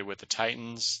associated with the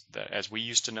Titans as we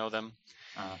used to know them,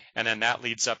 and then that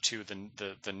leads up to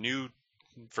the new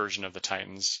version of the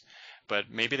Titans. But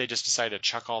maybe they just decide to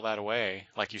chuck all that away,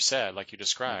 like you said, like you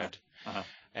described,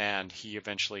 and he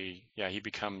eventually, he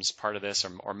becomes part of this,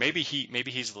 or maybe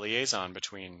he's the liaison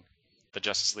between the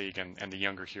Justice League and the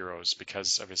younger heroes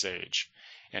because of his age,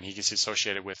 and he gets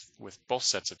associated with both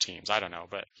sets of teams. I don't know,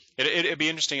 but it'd be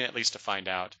interesting at least to find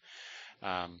out.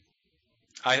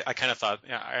 I kind of thought,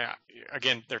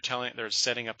 again, they're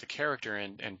setting up the character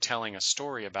and telling a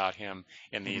story about him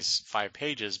in these 5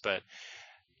 pages, but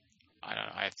I don't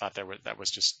know. I thought that was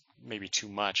just maybe too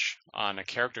much on a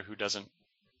character who doesn't,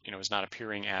 is not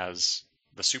appearing as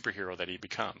the superhero that he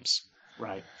becomes.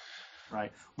 Right.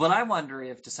 Right. Well, I wonder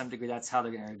if to some degree that's how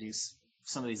they're going to introduce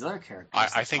some of these other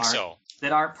characters. I think so.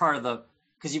 That aren't part of the,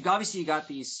 because you've obviously got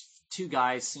these 2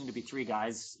 guys, soon to be 3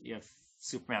 guys. You have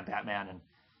Superman, Batman, and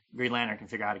Green Lantern can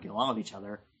figure out how to get along with each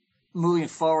other. Moving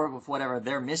forward with whatever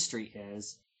their mystery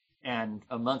is, and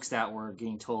amongst that, we're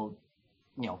getting told,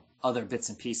 other bits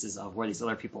and pieces of where these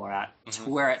other people are at, to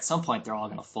where at some point they're all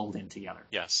going to fold in together.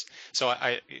 Yes. So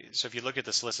so if you look at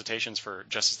the solicitations for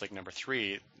Justice League number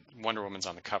 3, Wonder Woman's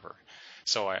on the cover.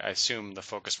 So I assume the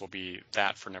focus will be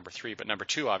that for number 3, but number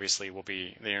 2 obviously will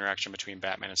be the interaction between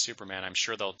Batman and Superman. I'm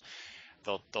sure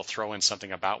they'll throw in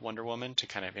something about Wonder Woman to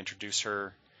kind of introduce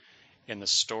her in the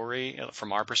story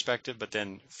from our perspective, but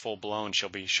then full blown she'll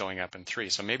be showing up in 3.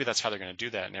 So maybe that's how they're going to do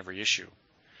that in every issue,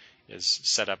 is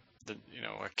set up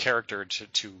a character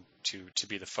to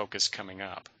be the focus coming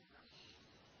up.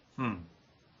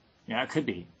 Yeah, it could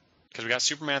be. Because we got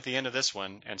Superman at the end of this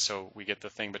one, and so we get the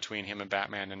thing between him and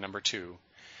Batman in number 2,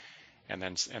 and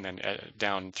then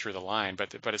down through the line.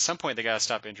 But at some point they got to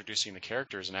stop introducing the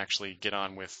characters and actually get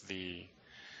on with the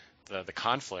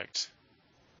conflict,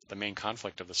 the main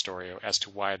conflict of the story as to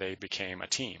why they became a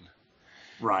team.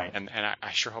 Right. And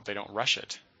I sure hope they don't rush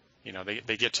it.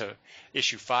 They get to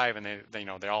issue 5 and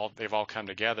they've all come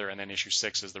together, and then issue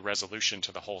 6 is the resolution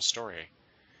to the whole story.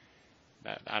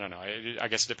 I don't know. I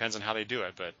guess it depends on how they do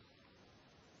it, but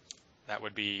that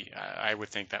would be, I would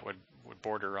think that would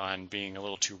border on being a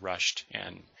little too rushed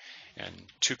and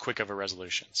too quick of a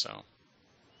resolution. So.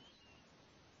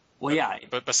 Well, yeah.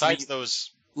 But besides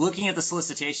those, looking at the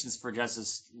solicitations for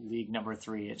Justice League number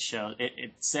 3,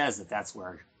 it says that that's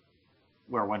where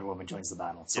Wonder Woman joins the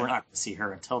battle. So we're not going to see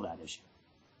her until that issue.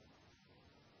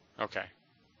 Okay.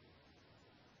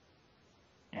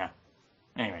 Yeah.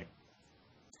 Anyway.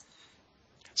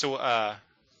 So,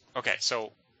 okay,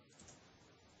 so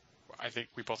I think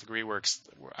we both agree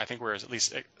I think we're at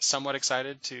least somewhat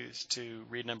excited to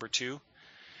read number 2.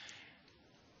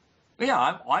 But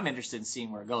yeah, I'm interested in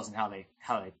seeing where it goes and how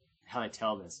they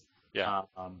tell this. Yeah.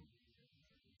 I'm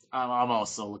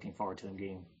also looking forward to them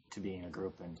being a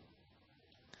group and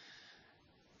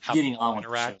how getting on with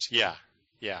interact. Yeah.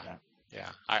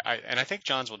 I think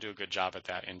Johns will do a good job at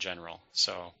that in general.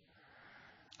 So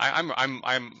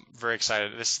I'm very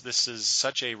excited. This is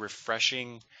such a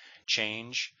refreshing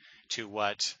change to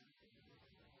what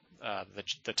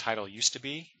the title used to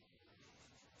be.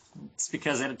 It's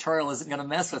because editorial isn't going to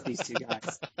mess with these 2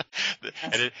 guys.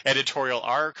 Editorial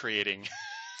are creating.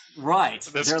 Right.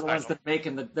 They're the ones that are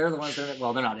making they're the ones that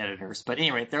well, they're not editors, but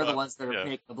anyway, they're the ones that are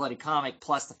making the bloody comic,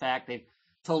 plus the fact they've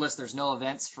told us there's no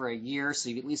events for a year, so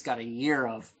you've at least got a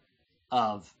year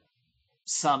of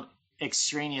some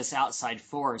extraneous outside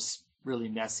force really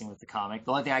messing with the comic.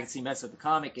 The only thing I can see messing with the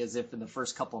comic is if in the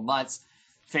first couple of months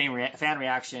fan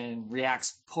reaction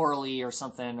reacts poorly or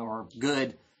something, or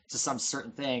good to some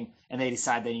certain thing, and they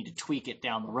decide they need to tweak it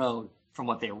down the road from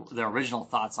what their original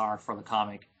thoughts are for the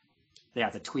comic. They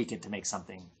have to tweak it to make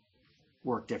something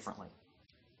work differently.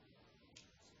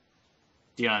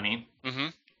 Do you know what I mean?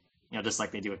 Mm-hmm. Just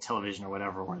like they do with television or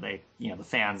whatever, where they, the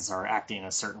fans are acting in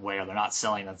a certain way, or they're not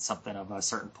selling at something of a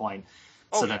certain point,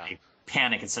 so that they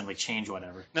panic and suddenly change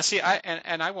whatever. Now, see,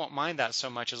 I won't mind that so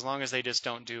much as long as they just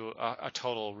don't do a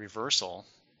total reversal.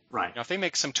 Right. If they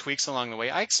make some tweaks along the way,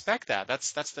 I expect that.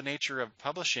 That's the nature of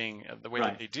publishing the way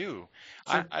that they do.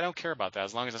 Sure. I don't care about that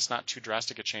as long as it's not too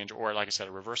drastic a change, or, like I said,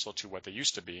 a reversal to what they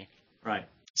used to be. Right.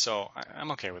 So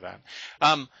I'm okay with that.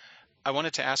 I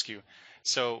wanted to ask you,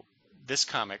 so this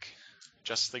comic,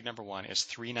 Justice League number 1, is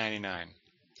 $3.99.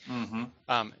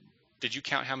 Mm-hmm. Did you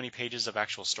count how many pages of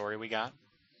actual story we got?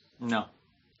 No.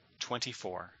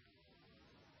 24.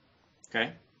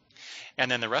 Okay. And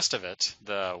then the rest of it,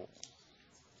 the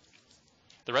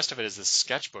rest of it is this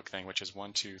sketchbook thing, which is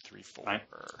 1, 2, 3, 4, Right.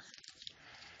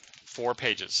 4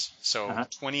 pages. So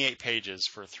 28 pages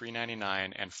for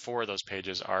 $3.99, and 4 of those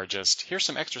pages are just, here's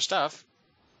some extra stuff.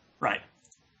 Right.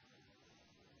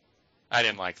 I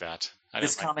didn't like that.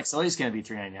 This comic's always going to be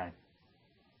 $3.99.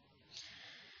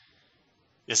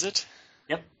 Is it?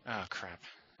 Yep. Oh, crap.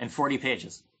 And 40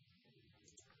 pages.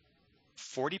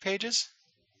 40 pages?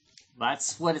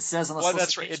 That's what it says on the Well,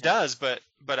 that's right. It does, but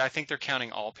I think they're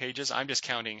counting all pages. I'm just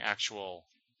counting actual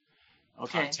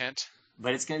content.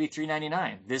 But it's going to be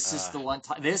 $3.99. This is the one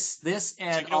time. This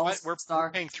and so you know what? We're Star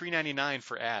paying $3.99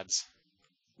 for ads.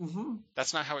 Mm-hmm.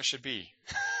 That's not how it should be.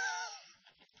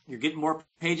 You're getting more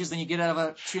pages than you get out of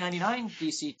a $2.99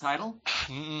 DC title.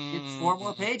 You get 4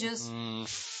 more pages.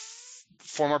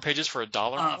 4 more pages for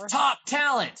 $1 more? Top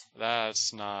talent.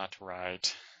 That's not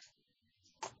right.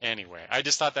 Anyway, I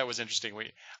just thought that was interesting.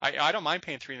 I don't mind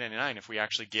paying $3.99 if we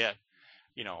actually get,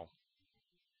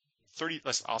 30.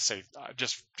 I'll say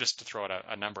just to throw out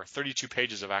a number, 32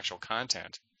 pages of actual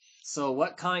content. So,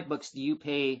 what comic books do you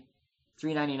pay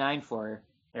 $3.99 for,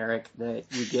 Eric? That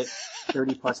you get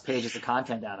 30 plus pages of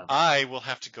content out of? I will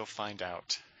have to go find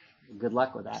out. Good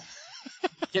luck with that.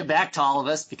 Get back to all of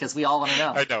us because we all want to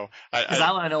know. I know. Because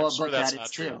I want to know what book that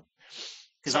is too.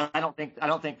 Because I don't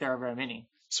think there are very many.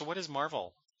 So what is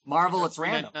Marvel? Marvel, it's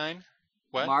random.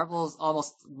 What? Marvel's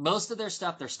most of their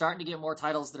stuff. They're starting to get more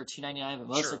titles that are $2.99, but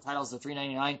most of the titles are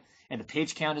 $3.99, and the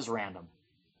page count is random.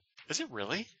 Is it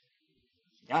really?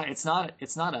 Yeah, it's not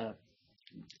a.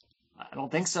 I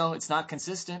don't think so. It's not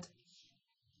consistent.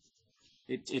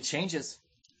 It changes.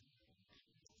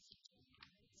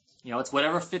 It's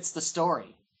whatever fits the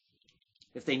story.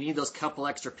 If they need those couple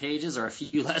extra pages or a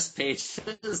few less pages,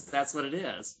 that's what it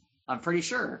is. I'm pretty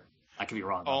sure. I could be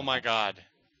wrong. Oh my God.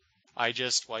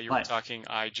 While you were talking,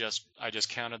 I just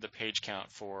counted the page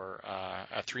count for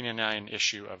a $3.99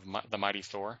 issue of the Mighty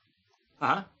Thor.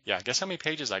 Uh-huh. Yeah, guess how many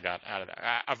pages I got out of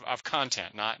that? Of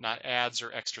content, not ads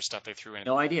or extra stuff they threw in.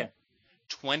 No idea.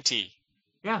 20.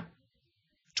 Yeah.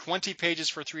 20 pages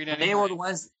for $3.99. They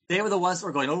were the ones that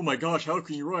were going, oh my gosh, how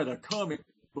can you write a comic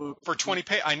book for 20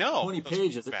 pages? I know. 20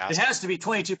 pages. It has to be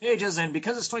 22 pages, and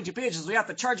because it's 22 pages, we have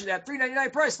to charge you that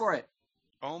 $3.99 price for it.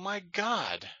 Oh my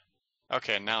God.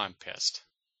 Okay, now I'm pissed.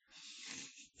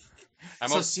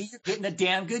 See, you're getting a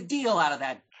damn good deal out of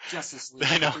that Justice League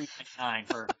 $3.99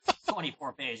 for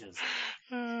 24 pages.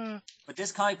 But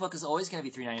this comic book is always going to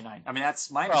be $3.99. I mean, that's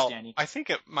my understanding. I think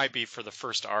it might be for the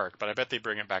first arc, but I bet they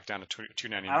bring it back down to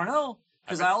 $2.99. I don't know,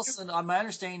 because my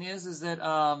understanding is that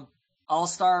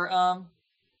All-Star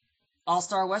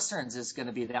Westerns is going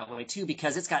to be that way too,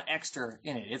 because it's got extra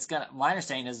in it. My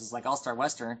understanding is like All-Star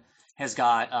Western has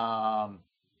got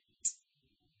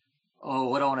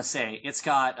what do I want to say? It's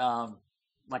got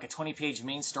like a 20-page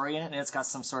main story in it, and it's got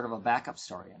some sort of a backup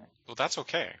story in it. Well, that's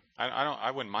okay. I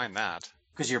wouldn't mind that.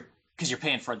 Because you're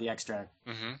paying for the extra.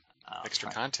 Mm-hmm.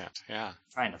 Extra content, yeah.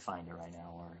 Trying to find it right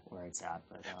now where it's at,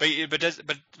 but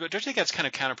don't you think that's kind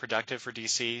of counterproductive for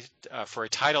DC for a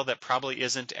title that probably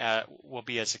will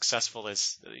be as successful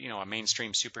as a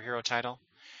mainstream superhero title,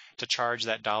 to charge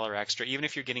that $1 extra, even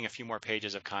if you're getting a few more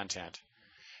pages of content?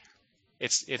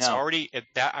 It's already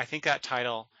I think that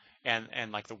title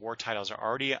and like the war titles are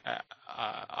already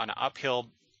on an uphill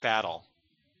battle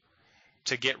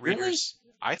to get readers.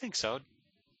 Really? I think so.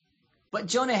 But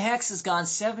Jonah Hex has gone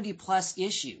 70 plus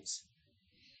issues.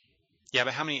 Yeah,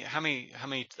 but how many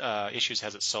issues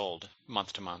has it sold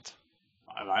month to month?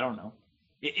 I don't know.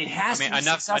 It has to be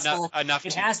successful. Enough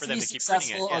it has for to them be to keep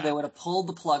successful, printing it, or they would have pulled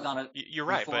the plug on it. You're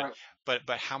right,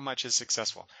 but how much is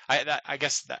successful? I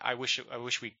guess that I wish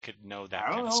we could know that.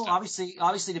 I don't know.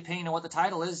 Obviously, depending on what the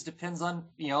title is, depends on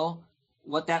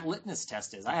what that litmus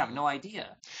test is. I have no idea.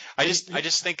 I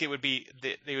just think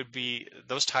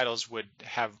those titles would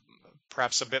have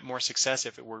perhaps a bit more success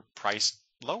if it were priced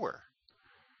lower.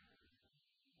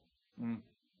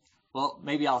 Well,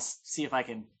 maybe I'll see if I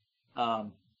can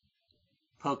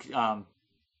poke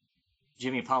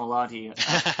Jimmy Pomolotti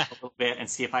a little bit and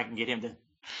see if I can get him to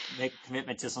make a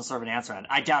commitment to some sort of an answer on it.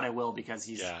 I doubt I will, because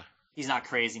he's not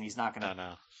crazy, and he's not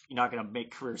gonna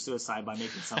make career suicide by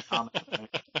making some comment.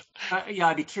 Yeah,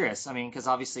 I'd be curious. I mean, because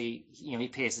obviously he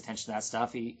pays attention to that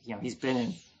stuff. He's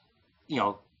been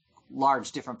in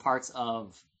large different parts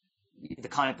of the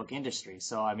comic book industry,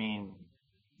 so I mean,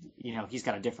 he's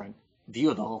got a different view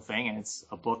of the whole thing, and it's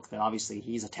a book that obviously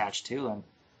he's attached to,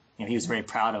 and he was very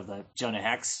proud of the Jonah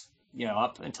Hex,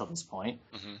 up until this point.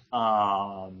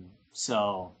 Mm-hmm.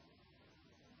 So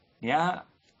yeah,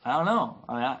 I don't know.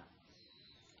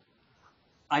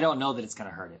 I don't know that it's going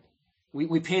to hurt it.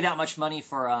 we pay that much money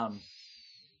for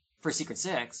Secret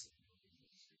Six.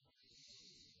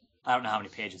 I don't know how many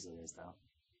pages it is though.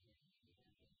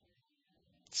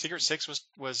 Secret Six was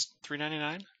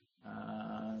 $3.99.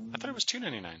 I thought it was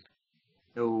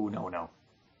 $2.99.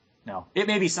 No. It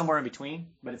may be somewhere in between,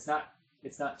 but it's not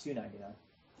 $2.99.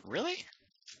 Really?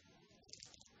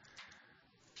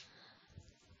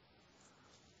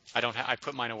 I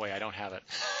put mine away. I don't have it.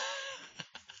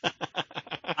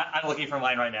 I'm looking for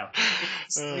mine right now.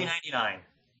 It's $3.99.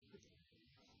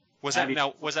 Was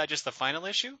that just the final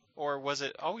issue, or was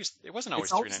it always? It wasn't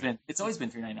always $3.99. It's always been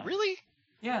 $3.99. Really?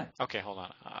 Yeah. Okay, hold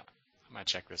on. I'm gonna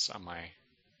check this on my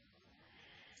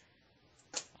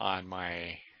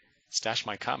Stash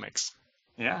My Comics.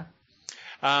 Yeah.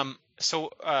 But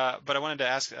I wanted to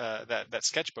ask that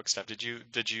sketchbook stuff.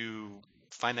 Did you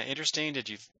find that interesting? Did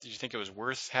you think it was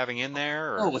worth having in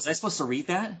there? Or? Oh, was I supposed to read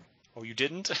that? Oh, you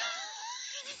didn't?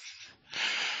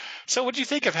 So what did you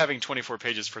think of having 24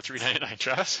 pages for $3.99,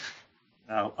 Travis?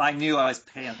 Oh, I knew I was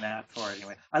paying that for it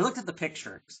anyway. I looked at the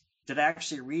pictures. Did I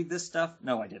actually read this stuff?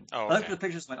 No, I didn't. Oh, okay. I looked at the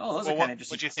pictures and went, oh, those are kind of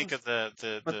interesting. What did you think of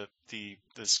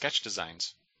the sketch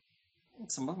designs?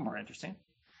 Some of them are interesting.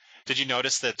 Did you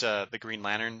notice that the Green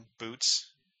Lantern boots?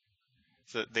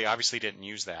 They obviously didn't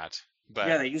use that, but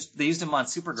yeah, they used them on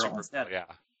Supergirl instead.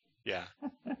 Yeah.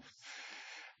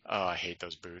 Oh, I hate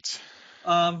those boots.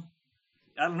 I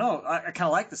don't know. I kind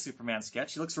of like the Superman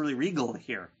sketch. He looks really regal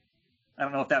here. I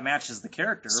don't know if that matches the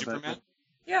character, Superman? but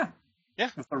yeah.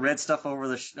 With the red stuff over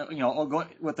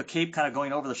with the cape kind of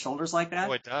going over the shoulders like that.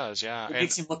 Oh, it does, yeah. It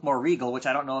makes him look more regal, which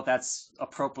I don't know if that's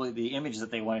appropriately the image that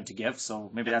they wanted to give.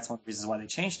 So maybe that's one of the reasons why they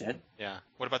changed it. Yeah.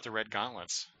 What about the red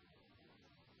gauntlets?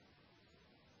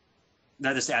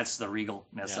 That just adds to the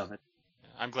regalness of it.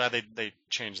 I'm glad they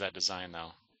changed that design,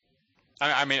 though.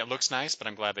 I mean, it looks nice, but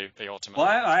I'm glad they ultimately.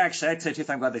 Well, I'd say too,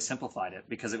 I'm glad they simplified it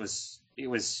because it was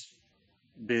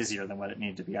busier than what it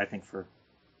needed to be. I think for.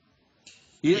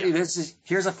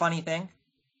 Here's a funny thing.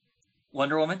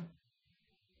 Wonder Woman.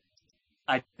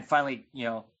 I finally,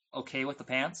 okay with the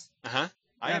pants. I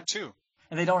am too.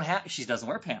 And she doesn't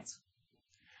wear pants.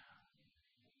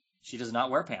 She does not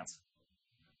wear pants.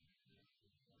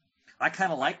 I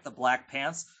kind of like the black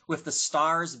pants with the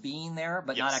stars being there,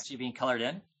 but not actually being colored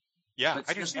in. Yeah, but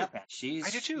I do too. I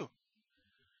do too.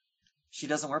 She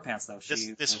doesn't wear pants though.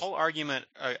 This whole argument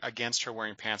against her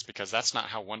wearing pants because that's not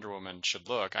how Wonder Woman should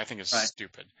look, I think is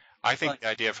stupid. I think the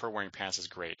idea of her wearing pants is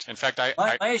great. In fact,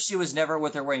 my issue was never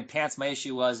with her wearing pants. My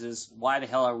issue is why the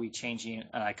hell are we changing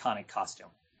an iconic costume?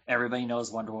 Everybody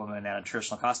knows Wonder Woman in a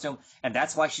traditional costume, and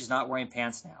that's why she's not wearing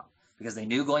pants now. Because they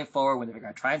knew going forward when they were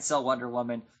going to try and sell Wonder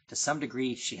Woman, to some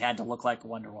degree, she had to look like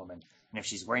Wonder Woman. And if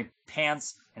she's wearing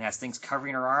pants and has things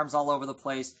covering her arms all over the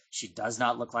place, she does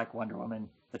not look like Wonder Woman,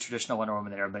 the traditional Wonder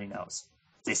Woman that everybody knows.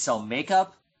 They sell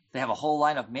makeup. They have a whole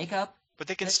line of makeup. But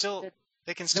they can still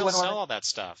sell all that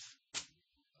stuff.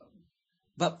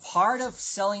 But part of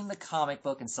selling the comic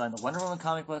book and selling the Wonder Woman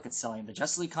comic book and selling the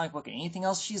Justice League comic book and anything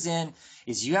else she's in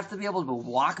is you have to be able to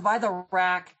walk by the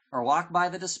rack or walk by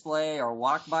the display or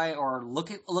walk by or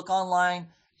look online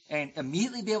and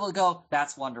immediately be able to go,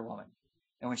 that's Wonder Woman.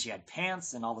 And when she had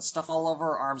pants and all the stuff all over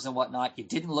her arms and whatnot, you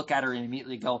didn't look at her and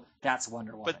immediately go, that's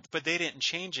Wonder Woman. But they didn't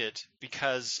change it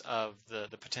because of the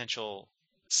potential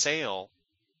sale,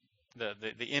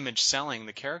 the image selling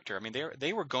the character. I mean,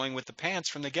 they were going with the pants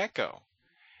from the get-go.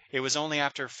 It was only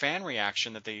after fan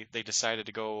reaction that they decided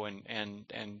to go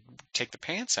and take the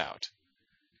pants out.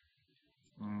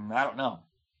 I don't know.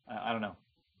 I don't know.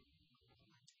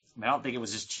 I don't think it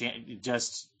was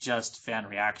just fan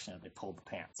reaction that they pulled the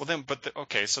pants. Well, then,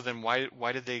 so then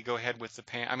why did they go ahead with the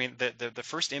pants? I mean, the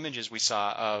first images we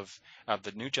saw of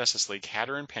the new Justice League had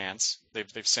her in pants.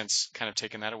 They've since kind of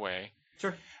taken that away.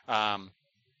 Sure. And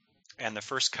the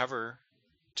first cover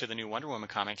to the new Wonder Woman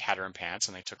comic had her in pants,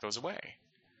 and they took those away.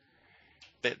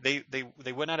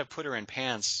 They would not have put her in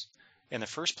pants in the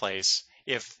first place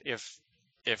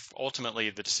if ultimately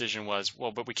the decision was,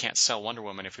 well, but we can't sell Wonder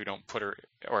Woman if we don't put her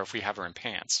or if we have her in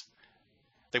pants.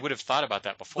 They would have thought about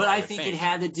that before. But I think it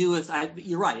had to do with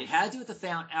you're right. It had to do with the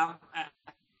fan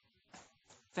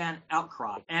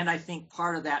outcry, and I think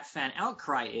part of that fan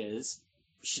outcry is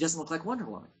she doesn't look like Wonder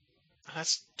Woman.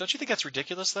 Don't you think that's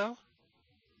ridiculous though?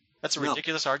 That's a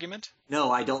ridiculous argument?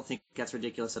 No, I don't think that's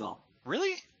ridiculous at all.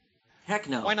 Really? Heck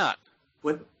no. Why not?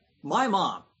 With my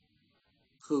mom,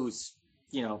 who's,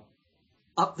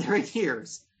 up there in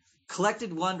years,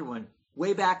 collected Wonder Woman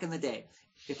way back in the day.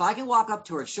 If I can walk up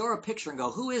to her, show her a picture and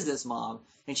go, who is this, Mom?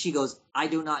 And she goes, I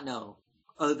do not know,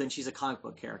 other than she's a comic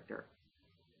book character.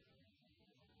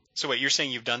 So wait, you're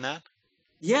saying you've done that?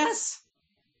 Yes.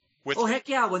 Oh heck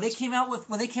yeah! When they came out with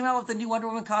the new Wonder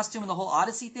Woman costume and the whole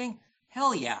Odyssey thing,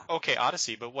 hell yeah! Okay,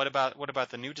 Odyssey, but what about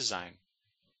the new design?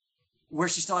 Where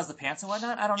she still has the pants and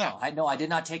whatnot? I don't know. I did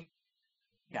not take.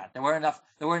 Yeah, there weren't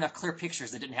enough clear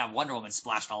pictures that didn't have Wonder Woman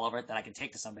splashed all over it that I could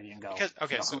take to somebody and go. Because,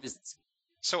 okay,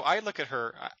 so I look at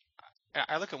her.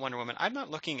 I look at Wonder Woman. I'm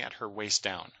not looking at her waist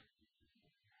down.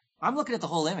 I'm looking at the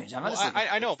whole image. I'm not. Well,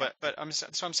 I know, but I'm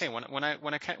saying when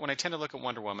I tend to look at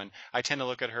Wonder Woman, I tend to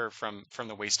look at her from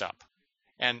the waist up,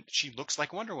 and she looks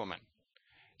like Wonder Woman.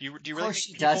 Do you really? Of course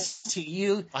she does to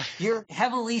you. You're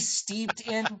heavily steeped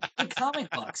in the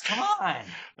comic books. Come on.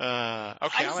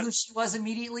 Okay. I knew who she was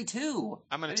immediately too.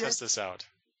 I'm going to test this out.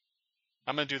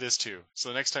 I'm going to do this too. So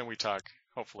the next time we talk,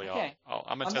 hopefully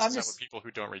I'm going to test this out with people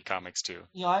who don't read comics too.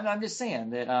 You know, I'm just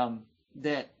saying that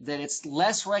that it's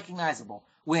less recognizable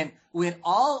when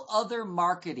all other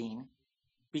marketing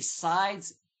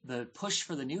besides the push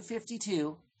for the new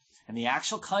 52 and the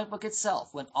actual comic book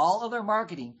itself, when all other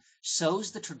marketing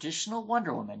shows the traditional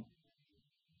Wonder Woman,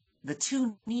 the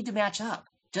two need to match up.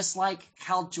 Just like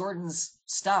Hal Jordan's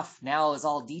stuff now is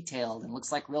all detailed and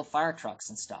looks like real fire trucks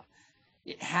and stuff.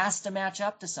 It has to match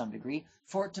up to some degree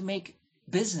for it to make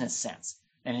business sense.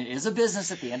 And it is a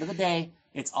business at the end of the day.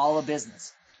 It's all a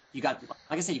business. You got,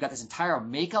 like I said, you got this entire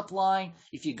makeup line.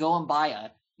 If you go and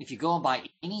buy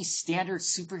any standard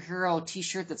superhero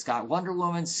T-shirt that's got Wonder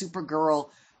Woman, Supergirl,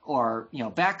 or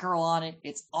Batgirl on it,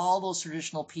 it's all those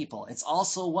traditional people. It's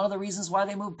also one of the reasons why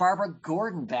they moved Barbara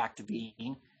Gordon back to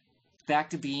being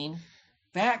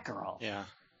Batgirl. Yeah.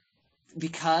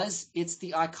 Because it's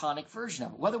the iconic version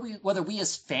of it. Whether we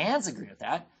as fans agree with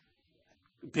that,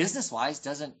 business-wise,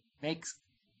 doesn't make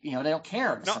they don't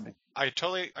care. No, I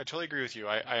totally agree with you.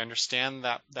 I understand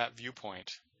that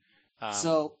viewpoint.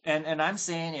 So and I'm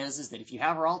saying is that if you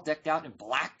have her all decked out in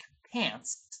black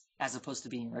pants as opposed to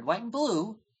being red, white, and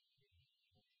blue,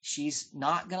 she's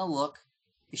not gonna look.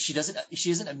 She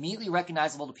isn't immediately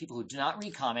recognizable to people who do not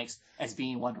read comics as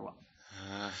being Wonder Woman.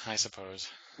 I suppose.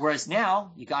 Whereas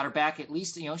now you got her back at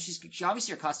least. She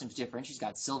obviously her costume's different. She's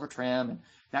got silver trim and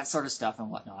that sort of stuff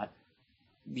and whatnot.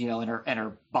 And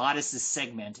her bodice is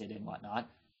segmented and whatnot.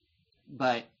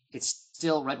 But it's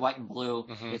still red, white, and blue.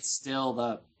 Mm-hmm. It's still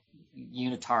the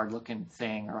unitard looking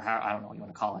thing, or how I don't know what you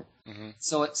want to call it. Mm-hmm.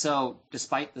 So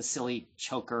despite the silly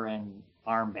choker and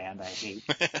armband I hate,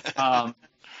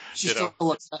 she still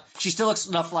looks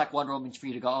enough like Wonder Woman for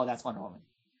you to go, oh, that's Wonder Woman.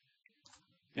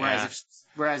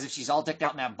 Whereas if she's all decked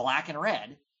out in that black and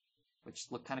red, which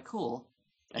look kind of cool,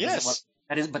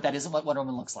 that isn't what Wonder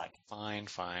Woman looks like. Fine.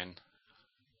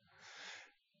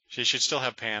 She should still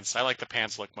have pants. I like the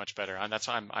pants look much better. That's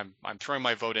why I'm throwing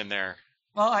my vote in there.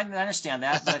 Well, I understand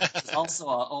that, but there's also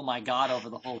a oh my god over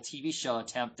the whole TV show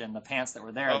attempt and the pants that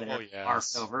were there that are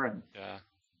arced over and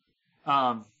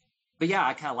but yeah,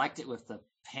 I kind of liked it with the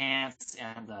pants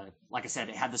and like I said,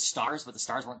 it had the stars, but the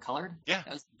stars weren't colored. Yeah,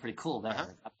 that was pretty cool there. At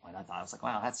that point, I thought I was like,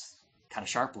 wow, that's kind of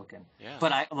sharp looking. Yeah,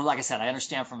 but like I said, I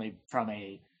understand from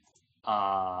a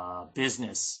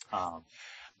business.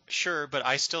 Sure, but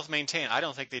I still maintain I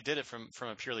don't think they did it from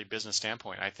a purely business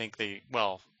standpoint. I think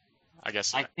I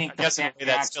guess that's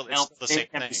still the same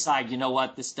thing. Decide, you know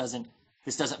what, this doesn't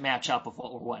match up with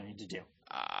what we're wanting to do.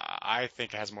 I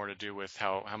think it has more to do with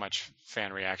how much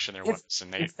fan reaction there was.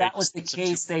 And if that was the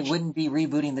case, they wouldn't be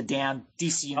rebooting the damn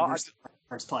DC universe in the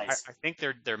first place. I think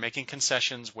they're making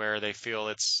concessions where they feel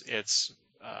it's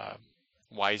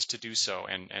wise to do so,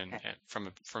 and from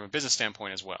a business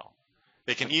standpoint as well.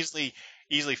 They can easily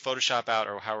Photoshop out,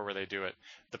 or however they do it,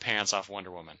 the pants off Wonder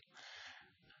Woman.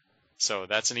 So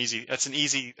that's an easy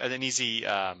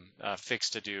fix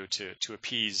to do to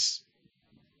appease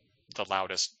the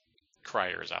loudest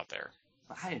criers out there.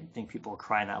 I didn't think people were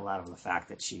crying that loud over the fact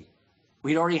that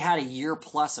we'd already had a year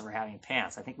plus of her having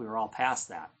pants. I think we were all past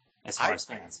that as far as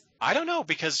fans. I don't know,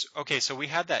 because so we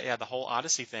had that the whole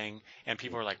Odyssey thing, and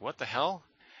people were like, what the hell?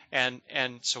 And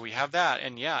so we have that,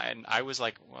 and I was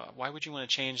like, well, why would you want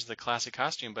to change the classic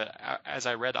costume? But as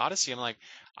I read Odyssey, I'm like,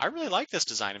 I really like this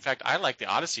design. In fact, I like the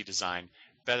Odyssey design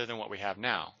better than what we have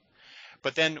now.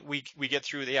 But then we get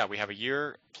through we have a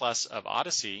year plus of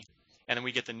Odyssey, and then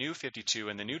we get the new 52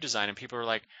 and the new design, and people are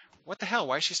like, what the hell?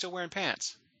 Why is she still wearing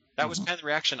pants? That was kind of the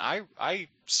reaction I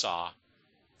saw.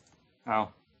 Oh,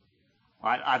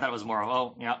 I thought it was more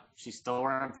of, she's still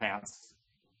wearing pants.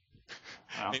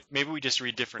 Well, maybe we just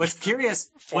read different. What's curious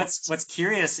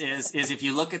is if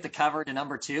you look at the cover to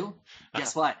number 2,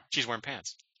 guess what? She's wearing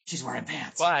pants. She's wearing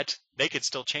pants. But they could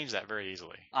still change that very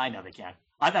easily. I know they can.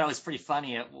 I thought it was pretty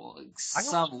funny at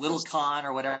some little con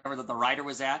or whatever that the writer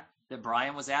was at, that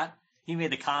Brian was at. he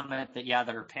made the comment that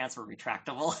that her pants were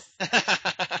retractable,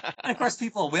 and of course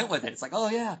people went with it. It's like, oh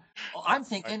yeah, I'm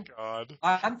thinking, my God.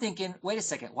 I'm thinking, wait a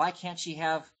second, why can't she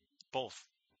have Both?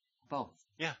 both?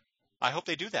 Yeah, I hope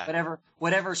they do that.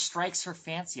 Whatever strikes her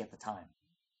fancy at the time.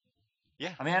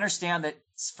 Yeah. I mean, I understand that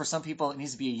for some people it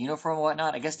needs to be a uniform and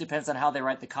whatnot. I guess it depends on how they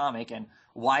write the comic and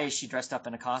why is she dressed up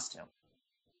in a costume.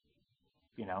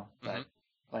 But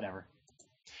whatever.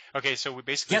 Okay, so we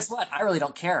basically... Guess what? I really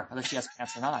don't care whether she has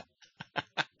pants or not.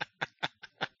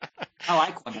 I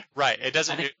like Wonder. Right. It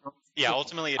doesn't...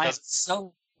 ultimately it doesn't... I'm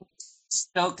so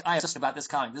stoked. I am stoked about this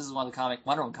comic. This is one of the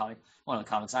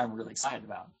comics I'm really excited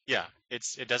about. Yeah,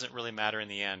 it doesn't really matter in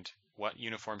the end what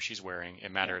uniform she's wearing.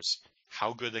 It matters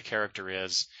how good the character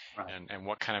is and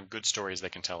what kind of good stories they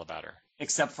can tell about her.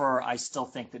 Except for I still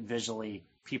think that visually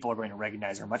people are going to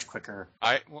recognize her much quicker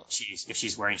if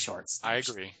she's wearing shorts. I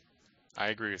agree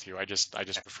with you. I just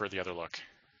prefer the other look.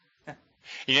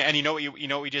 Yeah. And you know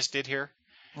what we just did here?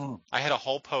 I had a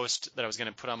whole post that I was going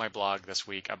to put on my blog this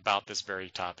week about this very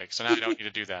topic. So now I don't need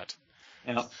to do that.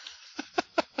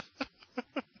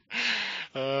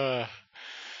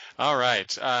 All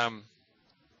right.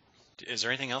 Is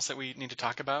there anything else that we need to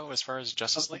talk about as far as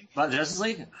Justice League? About Justice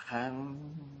League?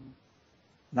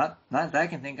 Not that I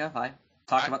can think of. I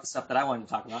talked about the stuff that I wanted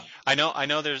to talk about. I know.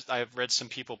 I've read some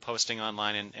people posting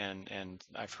online, and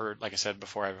I've heard, like I said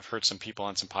before, I've heard some people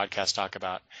on some podcasts talk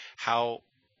about how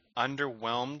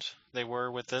underwhelmed they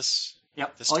were with this.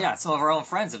 Yep. Yeah. Some of our own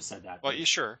friends have said that. Well, yeah,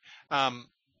 sure. I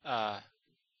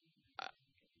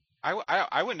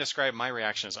wouldn't describe my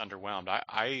reaction as underwhelmed.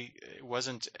 I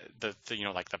wasn't the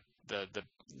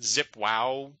zip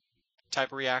wow type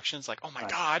of reactions, like, oh my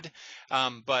God.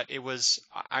 But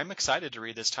I'm excited to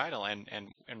read this title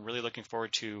and really looking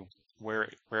forward to where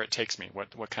it takes me,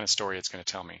 what kind of story it's going to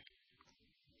tell me.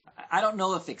 I don't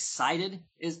know if excited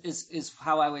is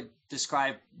how I would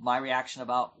describe my reaction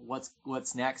about what's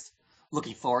next.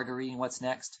 Looking forward to reading what's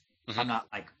next. Mm-hmm.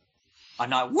 I'm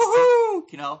not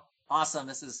woohoo, awesome.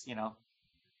 This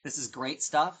is great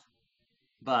stuff.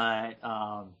 But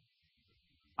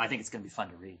I think it's going to be fun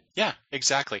to read. Yeah,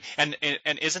 exactly. And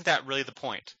isn't that really the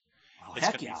point? Oh, it's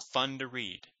going to be fun to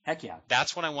read. Heck yeah.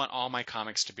 That's what I want all my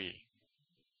comics to be.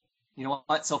 You know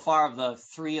what? So far, of the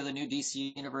 3 of the new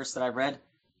DC universe that I've read,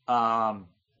 I've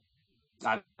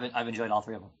enjoyed all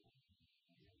 3 of them.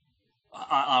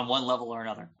 On one level or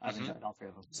another, I've enjoyed all 3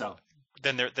 of them. So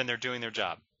then they're doing their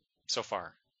job so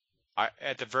far.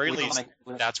 At the very least,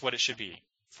 that's what it should be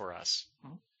for us.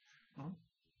 Mm-hmm.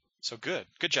 So good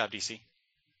job, DC.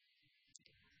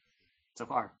 So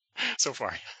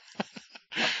far.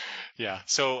 Yeah.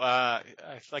 So,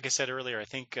 like I said earlier, I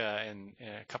think in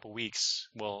a couple weeks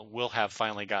we'll have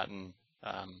finally gotten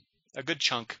a good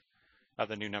chunk of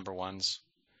the new number ones.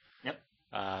 Yep.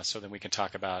 So then we can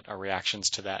talk about our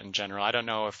reactions to that in general. I don't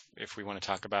know if we want to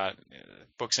talk about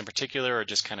books in particular or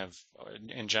just kind of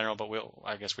in general, but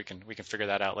I guess we can figure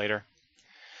that out later.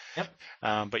 Yep.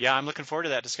 But yeah, I'm looking forward to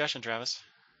that discussion, Travis.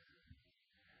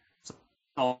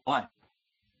 Why?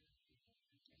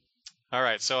 All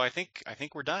right, so I think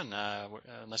we're done.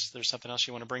 Unless there's something else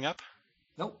you want to bring up.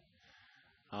 Nope.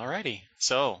 All righty.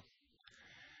 So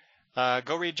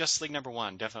go read Justice League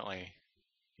 #1. Definitely.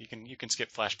 You can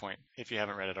skip Flashpoint if you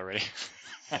haven't read it already.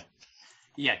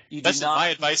 Yeah, That's my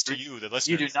advice to you, the listeners.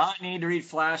 You do not need to read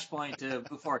Flashpoint to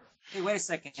move forward. Hey, wait a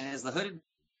second. Is the hood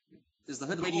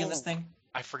lady in this thing?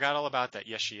 I forgot all about that.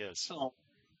 Yes, she is. Oh.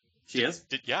 She is?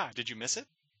 Did you miss it?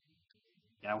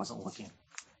 Yeah, I wasn't looking.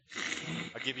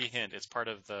 I'll give you a hint. It's part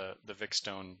of the Vic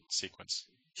Stone sequence.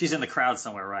 She's in the crowd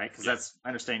somewhere, right? Because that's my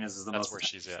understanding is the most. That's where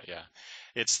she's at. Yeah,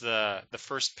 it's the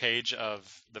first page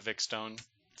of the Vic Stone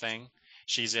thing.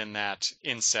 She's in that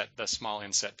inset, the small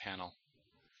inset panel.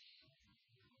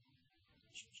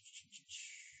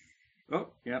 Oh,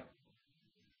 yep.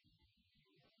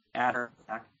 Add her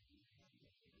back.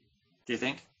 Do you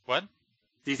think? What?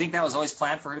 Do you think that was always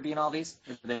planned for her to be in all these?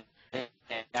 Or did they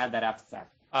add that after the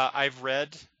fact? I've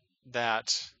read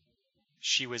that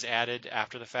she was added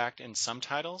after the fact in some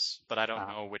titles, but I don't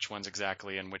know which ones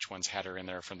exactly and which ones had her in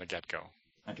there from the get-go.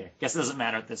 Okay. Guess it doesn't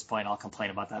matter at this point. I'll complain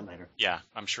about that later. Yeah,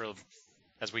 I'm sure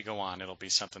as we go on, it'll be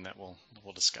something that we'll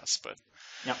discuss. But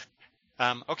yep.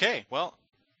 Okay, well,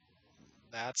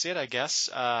 that's it, I guess.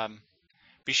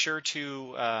 Be sure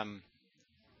to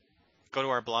go to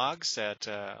our blogs at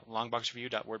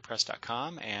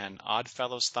longboxreview.wordpress.com and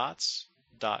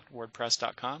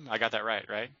oddfellowsthoughts.wordpress.com. I got that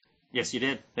right? Yes, you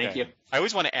did. Thank you. I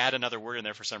always want to add another word in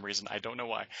there for some reason. I don't know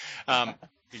why. You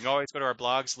can always go to our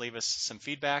blogs, leave us some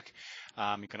feedback.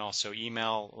 You can also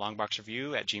email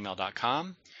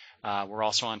longboxreview@gmail.com. We're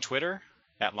also on Twitter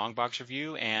at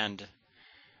longboxreview, and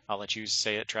I'll let you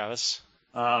say it, Travis.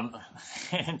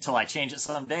 Until I change it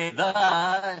someday.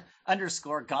 The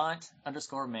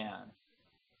 _Gaunt_man.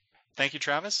 Thank you,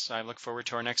 Travis. I look forward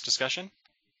to our next discussion.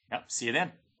 Yep. See you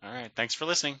then. All right. Thanks for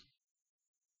listening.